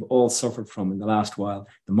something we've all suffered from in the last while.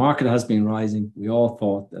 The market has been rising. We all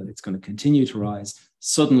thought that it's going to continue to rise.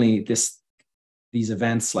 Suddenly, these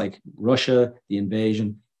events like Russia, the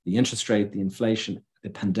invasion, the interest rate, the inflation, the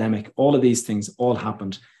pandemic, all of these things all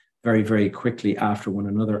happened very, very quickly after one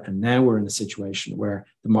another. And now we're in a situation where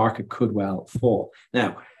the market could well fall.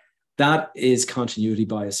 Now, that is continuity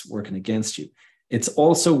bias working against you. It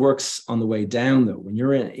also works on the way down, though. When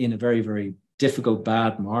you're in a very, very difficult,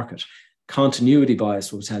 bad market, continuity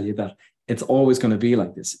bias will tell you that it's always going to be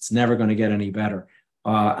like this. It's never going to get any better.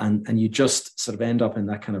 And you just sort of end up in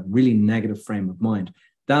that kind of really negative frame of mind.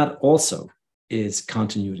 That also is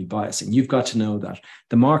continuity bias. And you've got to know that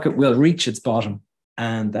the market will reach its bottom,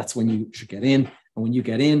 and that's when you should get in. And when you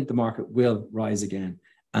get in, the market will rise again.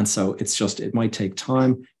 And so it might take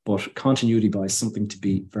time, but continuity bias is something to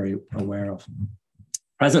be very aware of.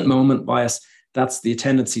 Present moment bias, that's the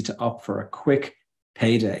tendency to opt for a quick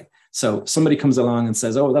payday. So somebody comes along and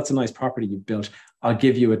says, oh, that's a nice property you've built. I'll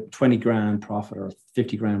give you a 20 grand profit or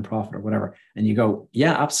 50 grand profit or whatever. And you go,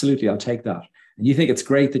 yeah, absolutely, I'll take that. And you think it's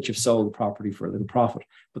great that you've sold the property for a little profit.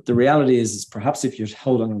 But the reality is perhaps if you'd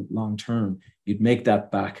hold on long term, you'd make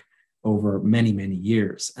that back over many, many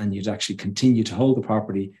years, and you'd actually continue to hold the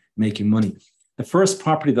property, making money. The first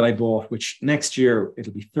property that I bought, which next year,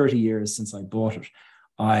 it'll be 30 years since I bought it,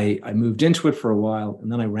 I moved into it for a while,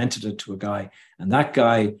 and then I rented it to a guy, and that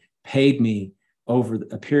guy paid me over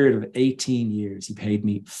a period of 18 years. He paid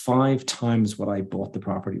me 5 times what I bought the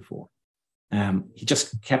property for. He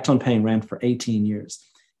just kept on paying rent for 18 years.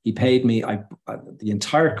 He paid me the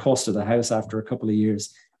entire cost of the house after a couple of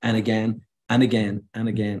years, and again, and again, and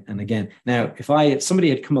again, and again. Now, if somebody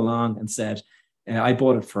had come along and said, I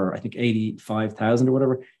bought it for, I think, 85,000 or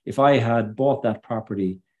whatever. If I had bought that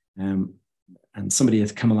property and somebody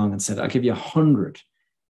had come along and said, I'll give you 100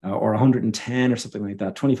 or 110 or something like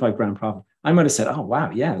that, 25 grand profit, I might have said, oh, wow,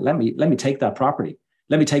 yeah, let me take that property.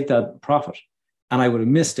 Let me take that profit. And I would have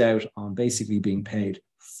missed out on basically being paid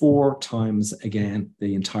 4 times again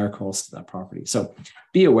the entire cost of that property. So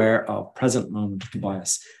be aware of present moment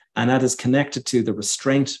bias. And that is connected to the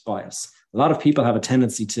restraint bias. A lot of people have a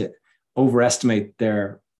tendency to overestimate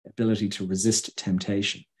their ability to resist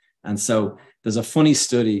temptation. And so there's a funny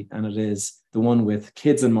study, and it is the one with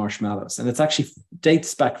kids and marshmallows. And it actually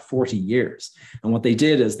dates back 40 years. And what they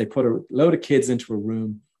did is they put a load of kids into a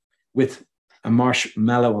room with a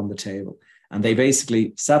marshmallow on the table. And they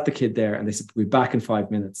basically sat the kid there and they said, we'll be back in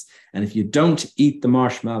 5 minutes. And if you don't eat the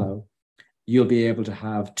marshmallow, you'll be able to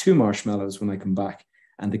have 2 marshmallows when I come back.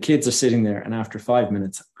 And the kids are sitting there, and after 5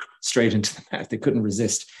 minutes, straight into the mouth. They couldn't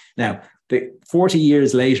resist. Now, 40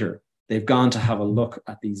 years later, they've gone to have a look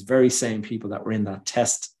at these very same people that were in that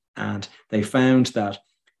test. And they found that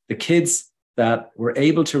the kids that were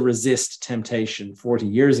able to resist temptation 40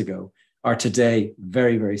 years ago are today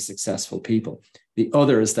very, very successful people. The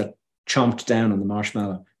others that chomped down on the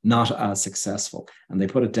marshmallow, not as successful. And they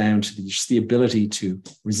put it down to just the ability to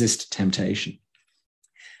resist temptation.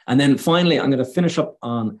 And then finally, I'm going to finish up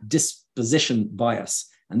on disposition bias.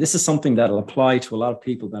 And this is something that'll apply to a lot of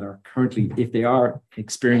people that are currently, if they are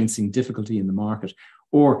experiencing difficulty in the market,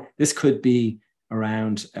 or this could be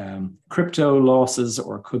around crypto losses,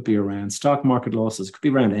 or it could be around stock market losses, it could be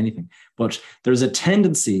around anything. But there's a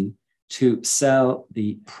tendency to sell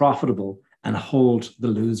the profitable and hold the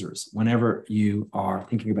losers whenever you are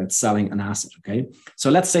thinking about selling an asset, okay? So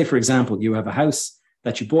let's say, for example, you have a house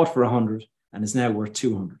that you bought for 100 and is now worth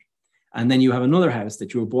 200. And then you have another house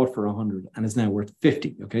that you were bought for 100 and is now worth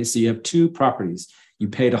 50, okay? So you have 2 properties. You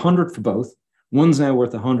paid 100 for both. One's now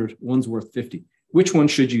worth 100, one's worth 50. Which one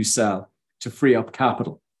should you sell to free up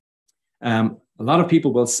capital? A lot of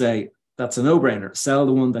people will say, that's a no-brainer. Sell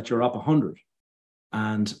the one that you're up 100.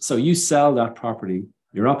 And so you sell that property,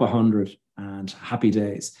 you're up 100, and happy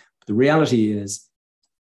days. But the reality is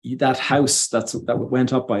that house that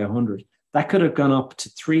went up by 100, that could have gone up to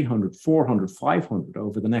 300, 400, 500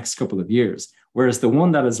 over the next couple of years. Whereas the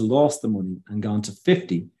one that has lost the money and gone to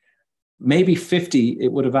 50, maybe 50,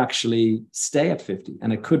 it would have actually stay at 50,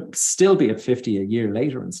 and it could still be at 50 a year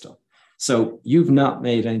later and stuff. So you've not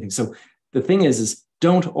made anything. So the thing is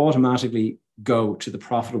don't automatically go to the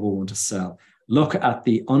profitable one to sell. Look at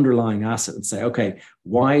the underlying asset and say, okay,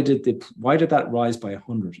 why did that rise by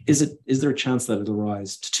 100? Is there a chance that it'll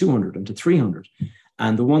rise to 200 and to 300?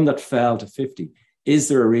 And the one that fell to 50, is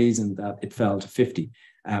there a reason that it fell to 50?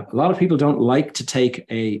 A lot of people don't like to take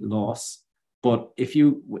a loss, but if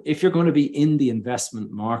you're going to be in the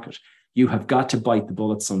investment market, you have got to bite the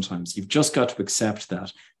bullet sometimes. You've just got to accept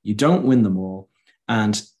that you don't win them all.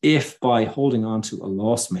 And if by holding on to a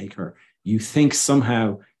loss maker, you think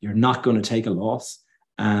somehow you're not going to take a loss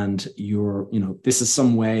and this is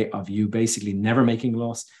some way of you basically never making a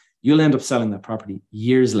loss, you'll end up selling that property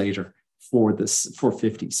years later for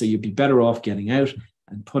 50. So you'd be better off getting out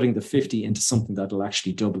and putting the 50 into something that'll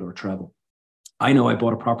actually double or treble. I know I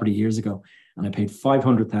bought a property years ago and I paid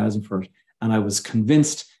 500,000 for it. And I was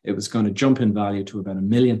convinced it was going to jump in value to about $1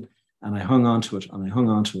 million. And I hung on to it and I hung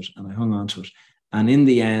on to it and I hung on to it. And in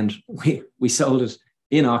the end, we sold it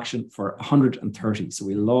in auction for 130. So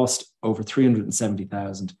we lost over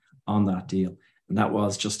 370,000 on that deal. And that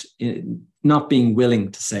was just not being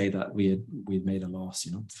willing to say that we'd made a loss,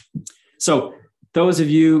 So those of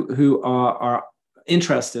you who are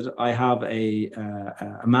interested, I have a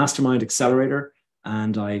mastermind accelerator,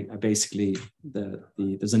 and I basically,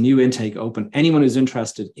 there's a new intake open. Anyone who's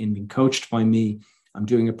interested in being coached by me, I'm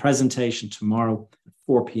doing a presentation tomorrow at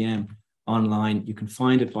 4 p.m. online. You can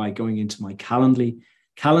find it by going into my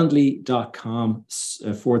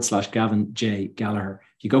calendly.com/Gavin J Gallagher.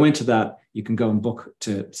 If you go into that, you can go and book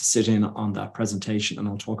to sit in on that presentation, and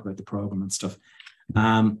I'll talk about the program and stuff.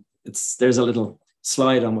 There's a little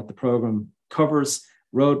slide on what the program covers: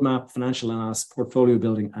 roadmap, financial analysis, portfolio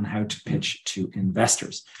building, and how to pitch to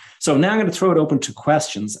investors. So now I'm going to throw it open to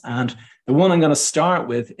questions. And the one I'm going to start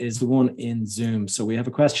with is the one in Zoom. So we have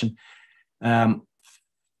a question.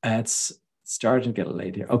 It's starting to get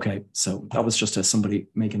late here. Okay, so that was just somebody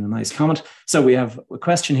making a nice comment. So we have a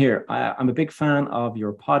question here. I'm a big fan of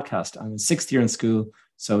your podcast. I'm in 6th year in school,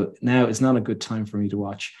 so now is not a good time for me to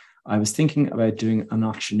watch. I was thinking about doing an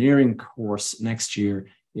auctioneering course next year.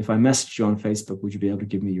 If I message you on Facebook, would you be able to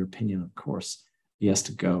give me your opinion? Of course, he has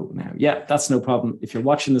to go now. Yeah, that's no problem. If you're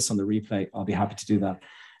watching this on the replay, I'll be happy to do that.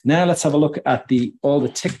 Now let's have a look at all the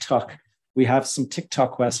TikTok. We have some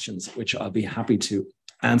TikTok questions, which I'll be happy to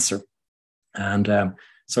answer. And so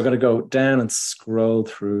I've got to go down and scroll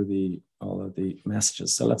through all of the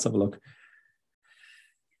messages. So let's have a look.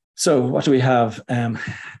 So what do we have?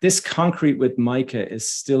 This concrete with mica is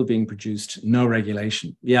still being produced, no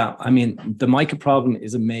regulation. Yeah, I mean, the mica problem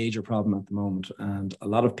is a major problem at the moment. And a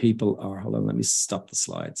lot of people are, hold on, let me stop the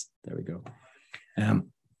slides. There we go.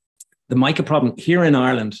 The mica problem here in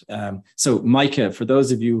Ireland. So mica, for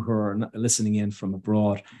those of you who are listening in from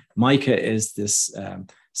abroad, mica is this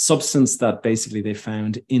substance that basically they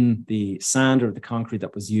found in the sand or the concrete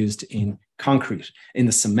that was used in concrete, in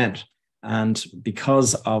the cement. And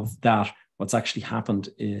because of that, what's actually happened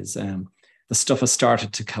is the stuff has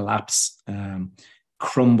started to collapse,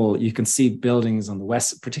 crumble. You can see buildings on the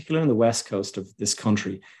west, particularly on the west coast of this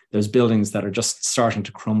country. There's buildings that are just starting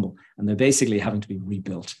to crumble, and they're basically having to be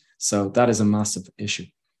rebuilt. So that is a massive issue.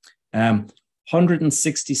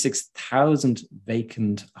 166,000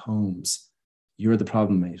 vacant homes. You're the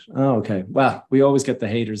problem, mate. Oh, okay. Well, we always get the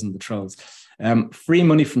haters and the trolls. Free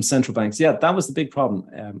money from central banks. Yeah, that was the big problem.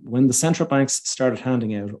 When the central banks started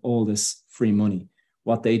handing out all this free money,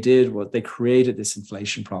 what they did was they created this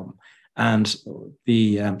inflation problem. And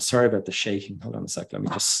sorry about the shaking. Hold on a sec. Let me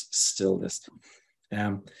just still this.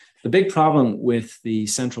 The big problem with the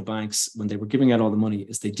central banks when they were giving out all the money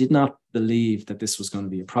is they did not believe that this was going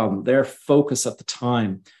to be a problem. Their focus at the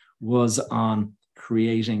time was on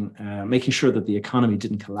making sure that the economy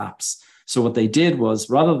didn't collapse. So what they did was,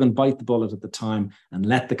 rather than bite the bullet at the time and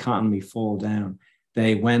let the economy fall down,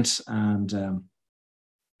 they went and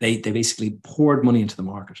they basically poured money into the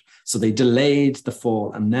market. So they delayed the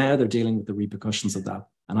fall, and now they're dealing with the repercussions of that.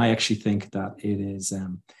 And I actually think that it is,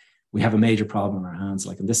 we have a major problem on our hands.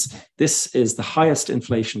 And this is the highest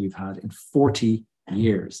inflation we've had in 40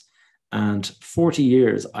 years. And 40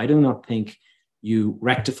 years, I do not think you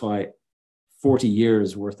rectify 40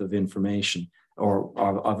 years worth of information or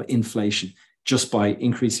of inflation just by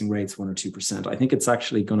increasing rates 1 or 2%. I think it's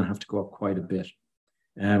actually going to have to go up quite a bit.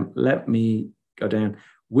 Let me go down.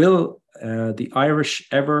 Will the Irish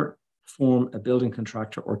ever form a building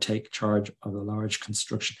contractor or take charge of a large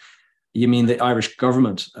construction? You mean the Irish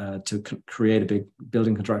government to create a big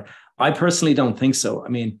building contractor? I personally don't think so. I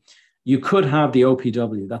mean, you could have the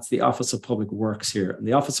OPW, that's the Office of Public Works here. And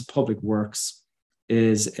the Office of Public Works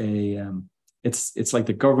is it's like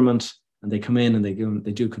the government and they come in and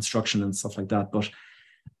they do construction and stuff like that. But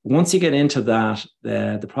once you get into that,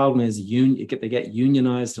 the problem is they get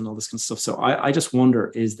unionized and all this kind of stuff. So I just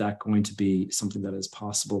wonder, is that going to be something that is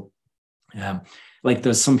possible? Like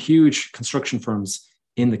there's some huge construction firms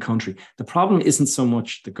in the country. The problem isn't so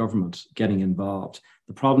much the government getting involved.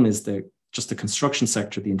 The problem is just the construction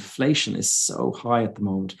sector. The inflation is so high at the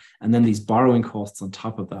moment. And then these borrowing costs on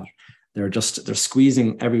top of that, they're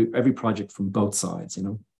squeezing every project from both sides, you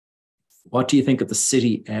know. What do you think of the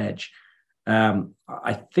city edge?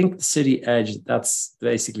 I think the city edge, that's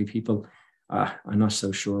basically people, I'm not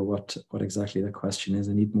so sure what exactly the question is.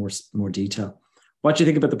 I need more detail. What do you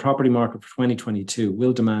think about the property market for 2022?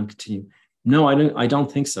 Will demand continue? No, I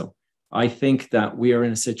don't think so. I think that we are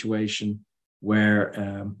in a situation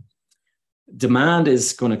where demand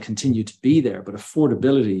is going to continue to be there, but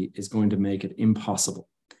affordability is going to make it impossible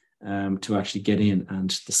to actually get in. And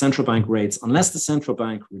the central bank rates, unless the central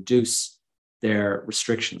bank reduce their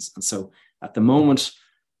restrictions. And so at the moment,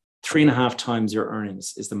 3.5 times your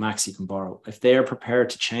earnings is the max you can borrow. If they are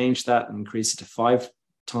prepared to change that and increase it to 5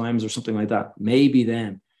 times or something like that, maybe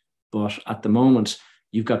then. But at the moment,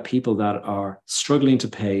 you've got people that are struggling to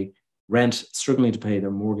pay rent, struggling to pay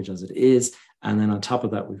their mortgage as it is. And then on top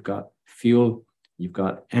of that, we've got fuel, you've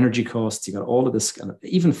got energy costs, you've got all of this,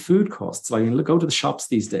 even food costs. Like, go to the shops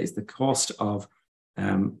these days, the cost of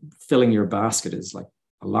filling your basket is like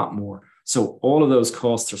a lot more. So all of those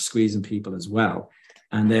costs are squeezing people as well.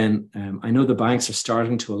 And then I know the banks are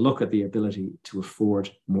starting to look at the ability to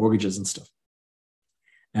afford mortgages and stuff.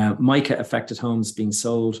 MICA affected homes being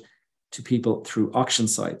sold to people through auction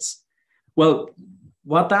sites. Well,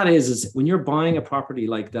 what that is when you're buying a property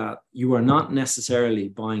like that, you are not necessarily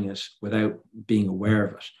buying it without being aware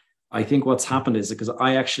of it. I think what's happened is, because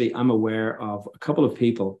I'm aware of a couple of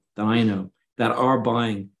people that I know that are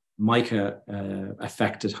buying MICA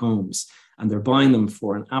affected homes, and they're buying them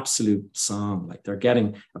for an absolute song. Like, they're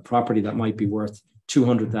getting a property that might be worth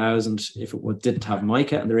 200,000 if it didn't have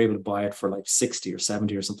MICA, and they're able to buy it for like 60 or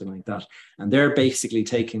 70 or something like that. And they're basically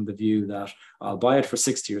taking the view that I'll buy it for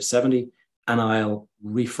 60 or 70 and I'll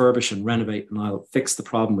refurbish and renovate and I'll fix the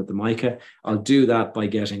problem with the MICA. I'll do that by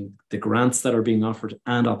getting the grants that are being offered,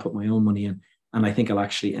 and I'll put my own money in. And I think I'll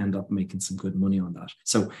actually end up making some good money on that.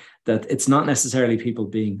 So that it's not necessarily people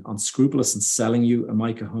being unscrupulous and selling you a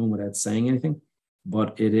MICA home without saying anything,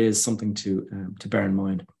 but it is something to bear in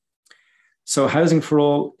mind. So housing for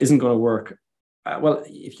all isn't going to work. Well,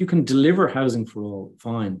 if you can deliver housing for all,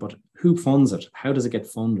 fine, but who funds it? How does it get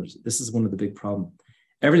funded? This is one of the big problems.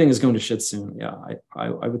 Everything is going to shit soon. Yeah, I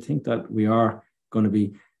would think that we are going to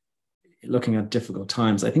be looking at difficult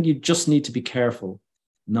times. I think you just need to be careful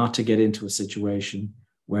not to get into a situation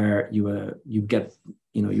where you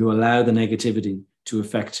allow the negativity to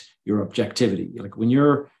affect your objectivity. Like, when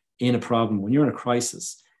you're in a problem, when you're in a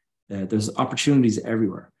crisis, there's opportunities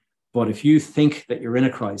everywhere. But if you think that you're in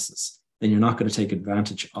a crisis, then you're not going to take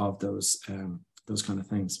advantage of those kind of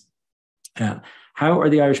things. How are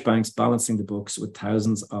the Irish banks balancing the books with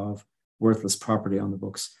thousands of worthless property on the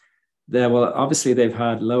books? Well, obviously they've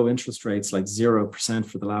had low interest rates, like 0%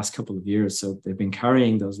 for the last couple of years. So they've been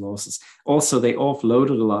carrying those losses. Also, they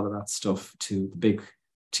offloaded a lot of that stuff to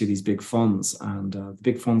these big funds, and the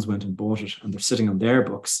big funds went and bought it, and they're sitting on their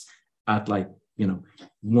books at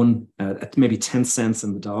at maybe 10 cents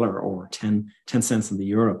in the dollar or 10 cents in the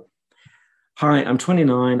euro. Hi, I'm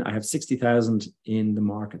 29. I have 60,000 in the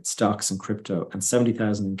market, stocks and crypto, and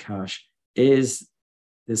 70,000 in cash. Is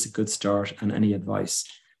this a good start, and any advice?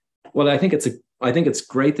 Well, I think it's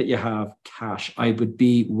great that you have cash. I would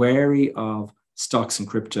be wary of stocks and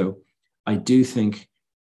crypto. I do think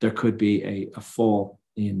there could be a fall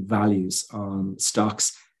in values on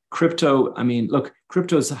stocks. Crypto, I mean, look,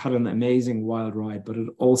 crypto's had an amazing wild ride, but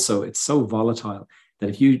it's so volatile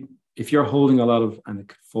that if you're holding a lot of, and it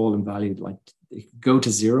could fall in value, like it could go to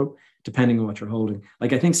zero, depending on what you're holding.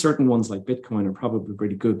 Like, I think certain ones like Bitcoin are probably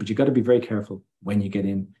pretty good, but you got to be very careful when you get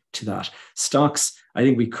into that. Stocks, I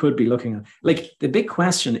think we could be looking at, like, the big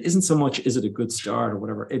question isn't so much, is it a good start or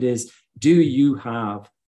whatever? It is, do you have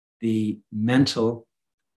the mental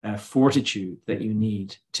fortitude that you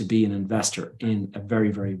need to be an investor in a very,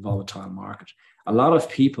 very volatile market? A lot of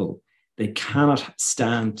people, they cannot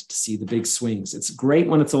stand to see the big swings. It's great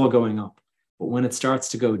when it's all going up, but when it starts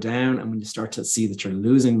to go down, and when you start to see that you're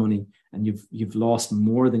losing money and you've lost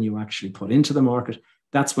more than you actually put into the market,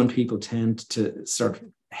 that's when people tend to start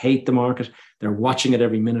hate the market. They're watching it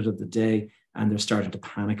every minute of the day, and they're starting to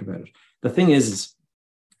panic about it. The thing is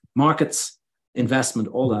markets, investment,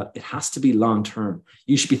 all that, it has to be long term.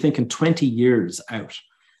 You should be thinking 20 years out.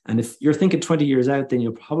 And if you're thinking 20 years out, then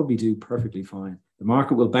you'll probably do perfectly fine. The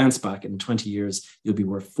market will bounce back. In 20 years, you'll be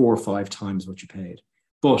worth 4 or 5 times what you paid.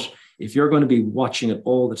 But if you're going to be watching it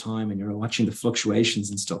all the time and you're watching the fluctuations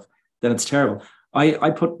and stuff, then it's terrible. I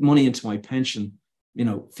put money into my pension,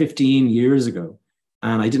 15 years ago,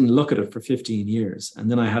 and I didn't look at it for 15 years. And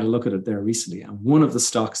then I had a look at it there recently. And one of the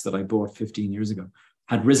stocks that I bought 15 years ago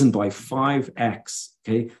had risen by 5x.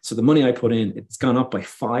 Okay. So the money I put in, it's gone up by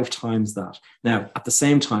 5 times that. Now, at the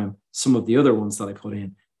same time, some of the other ones that I put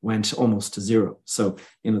in went almost to zero. So,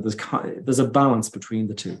 there's a balance between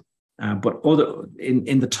the two. But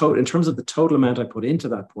in terms of the total amount I put into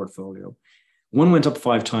that portfolio, one went up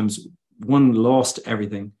 5 times, one lost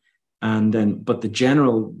everything. But the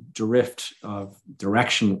general drift of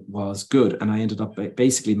direction was good. And I ended up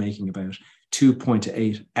basically making about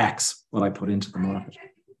 2.8x what I put into the market.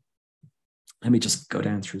 Let me just go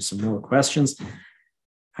down through some more questions.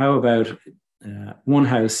 How about one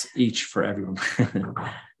house each for everyone?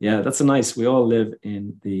 Yeah, that's we all live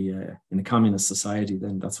in a communist society,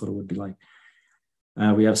 then that's what it would be like.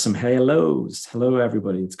 We have some hellos. Hello,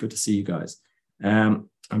 everybody. It's good to see you guys. I'm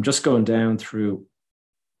just going down through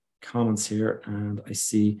comments here, and I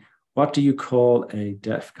see, what do you call a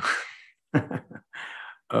deaf?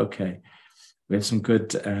 Okay, we have some good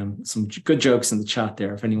jokes in the chat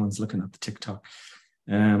there if anyone's looking at the TikTok.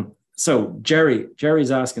 So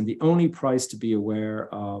Jerry's asking, the only price to be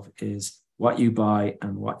aware of is what you buy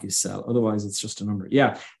and what you sell. Otherwise, it's just a number.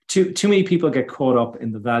 Yeah, too many people get caught up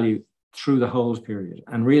in the value through the hold period,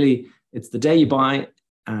 and really, it's the day you buy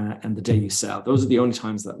and the day you sell. Those are the only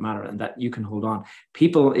times that matter and that you can hold on.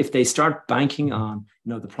 People, if they start banking on,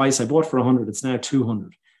 the price I bought for 100, it's now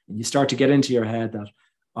 200. And you start to get into your head that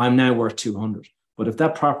I'm now worth 200. But if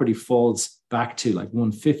that property falls back to like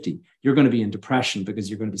 150, you're going to be in depression because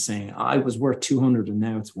you're going to be saying, I was worth 200 and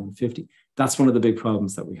now it's 150. That's one of the big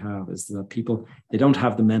problems that we have, is that people, they don't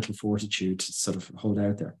have the mental fortitude to sort of hold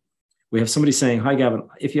out there. We have somebody saying, hi, Gavin,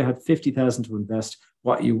 if you had 50,000 to invest,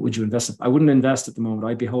 would you invest in? I wouldn't invest at the moment.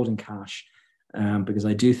 I'd be holding cash because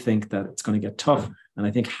I do think that it's going to get tough. And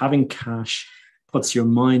I think having cash puts your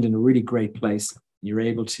mind in a really great place. You're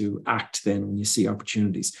able to act then when you see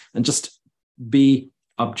opportunities, and just be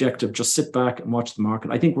objective. Just sit back and watch the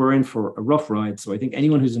market. I think we're in for a rough ride. So I think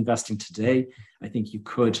anyone who's investing today, I think you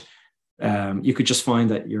could just find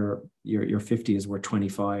that your 50 is worth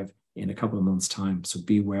 25 in a couple of months' time. So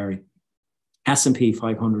be wary. S&P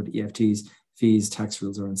 500 EFTs, fees, tax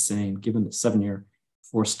rules are insane, given the 7-year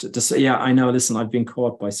forced to say, yeah, I know. Listen, I've been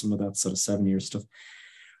caught by some of that sort of 7-year stuff.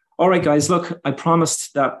 All right, guys, look, I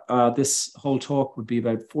promised that this whole talk would be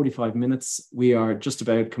about 45 minutes. We are just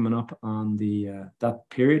about coming up on that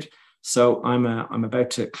period. So I'm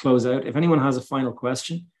about to close out. If anyone has a final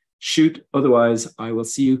question, shoot. Otherwise, I will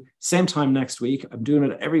see you same time next week. I'm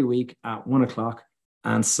doing it every week at 1 o'clock.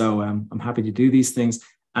 And so I'm happy to do these things.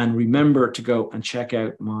 And remember to go and check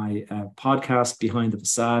out my podcast, Behind the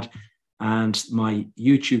Facade, and my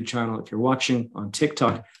YouTube channel. If you're watching on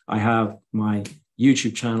TikTok, I have my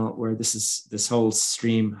YouTube channel where this whole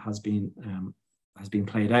stream has been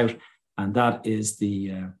played out, and that is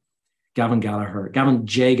the Gavin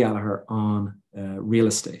J Gallagher on real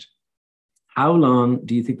estate. How long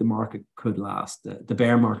do you think the market could last? The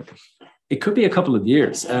bear market? It could be a couple of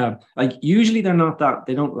years. Usually they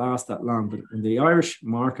don't last that long, but in the Irish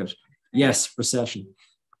market, yes, recession.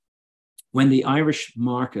 When the Irish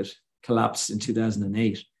market collapsed in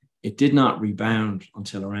 2008, it did not rebound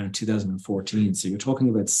until around 2014. So you're talking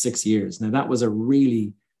about 6 years. Now that was a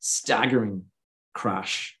really staggering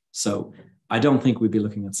crash. So I don't think we'd be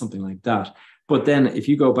looking at something like that. But then if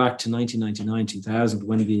you go back to 1999,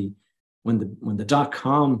 2000, when the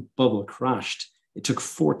dot-com bubble crashed, it took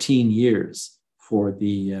 14 years for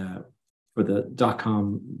the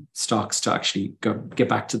dot-com stocks to actually get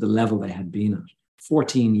back to the level they had been at.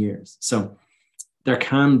 14 years. So there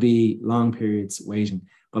can be long periods waiting.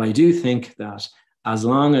 But I do think that as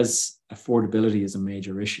long as affordability is a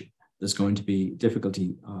major issue, there's going to be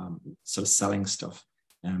difficulty sort of selling stuff.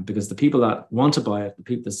 Because the people that want to buy it,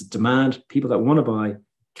 there's a demand, people that want to buy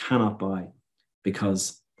cannot buy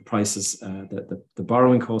because the prices, the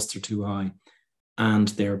borrowing costs are too high. And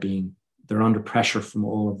they're under pressure from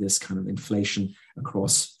all of this kind of inflation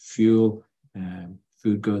across fuel,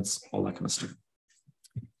 food goods, all that kind of stuff.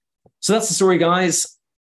 So that's the story, guys.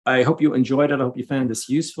 I hope you enjoyed it. I hope you found this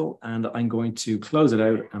useful, and I'm going to close it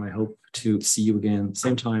out, and I hope to see you again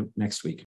same time next week.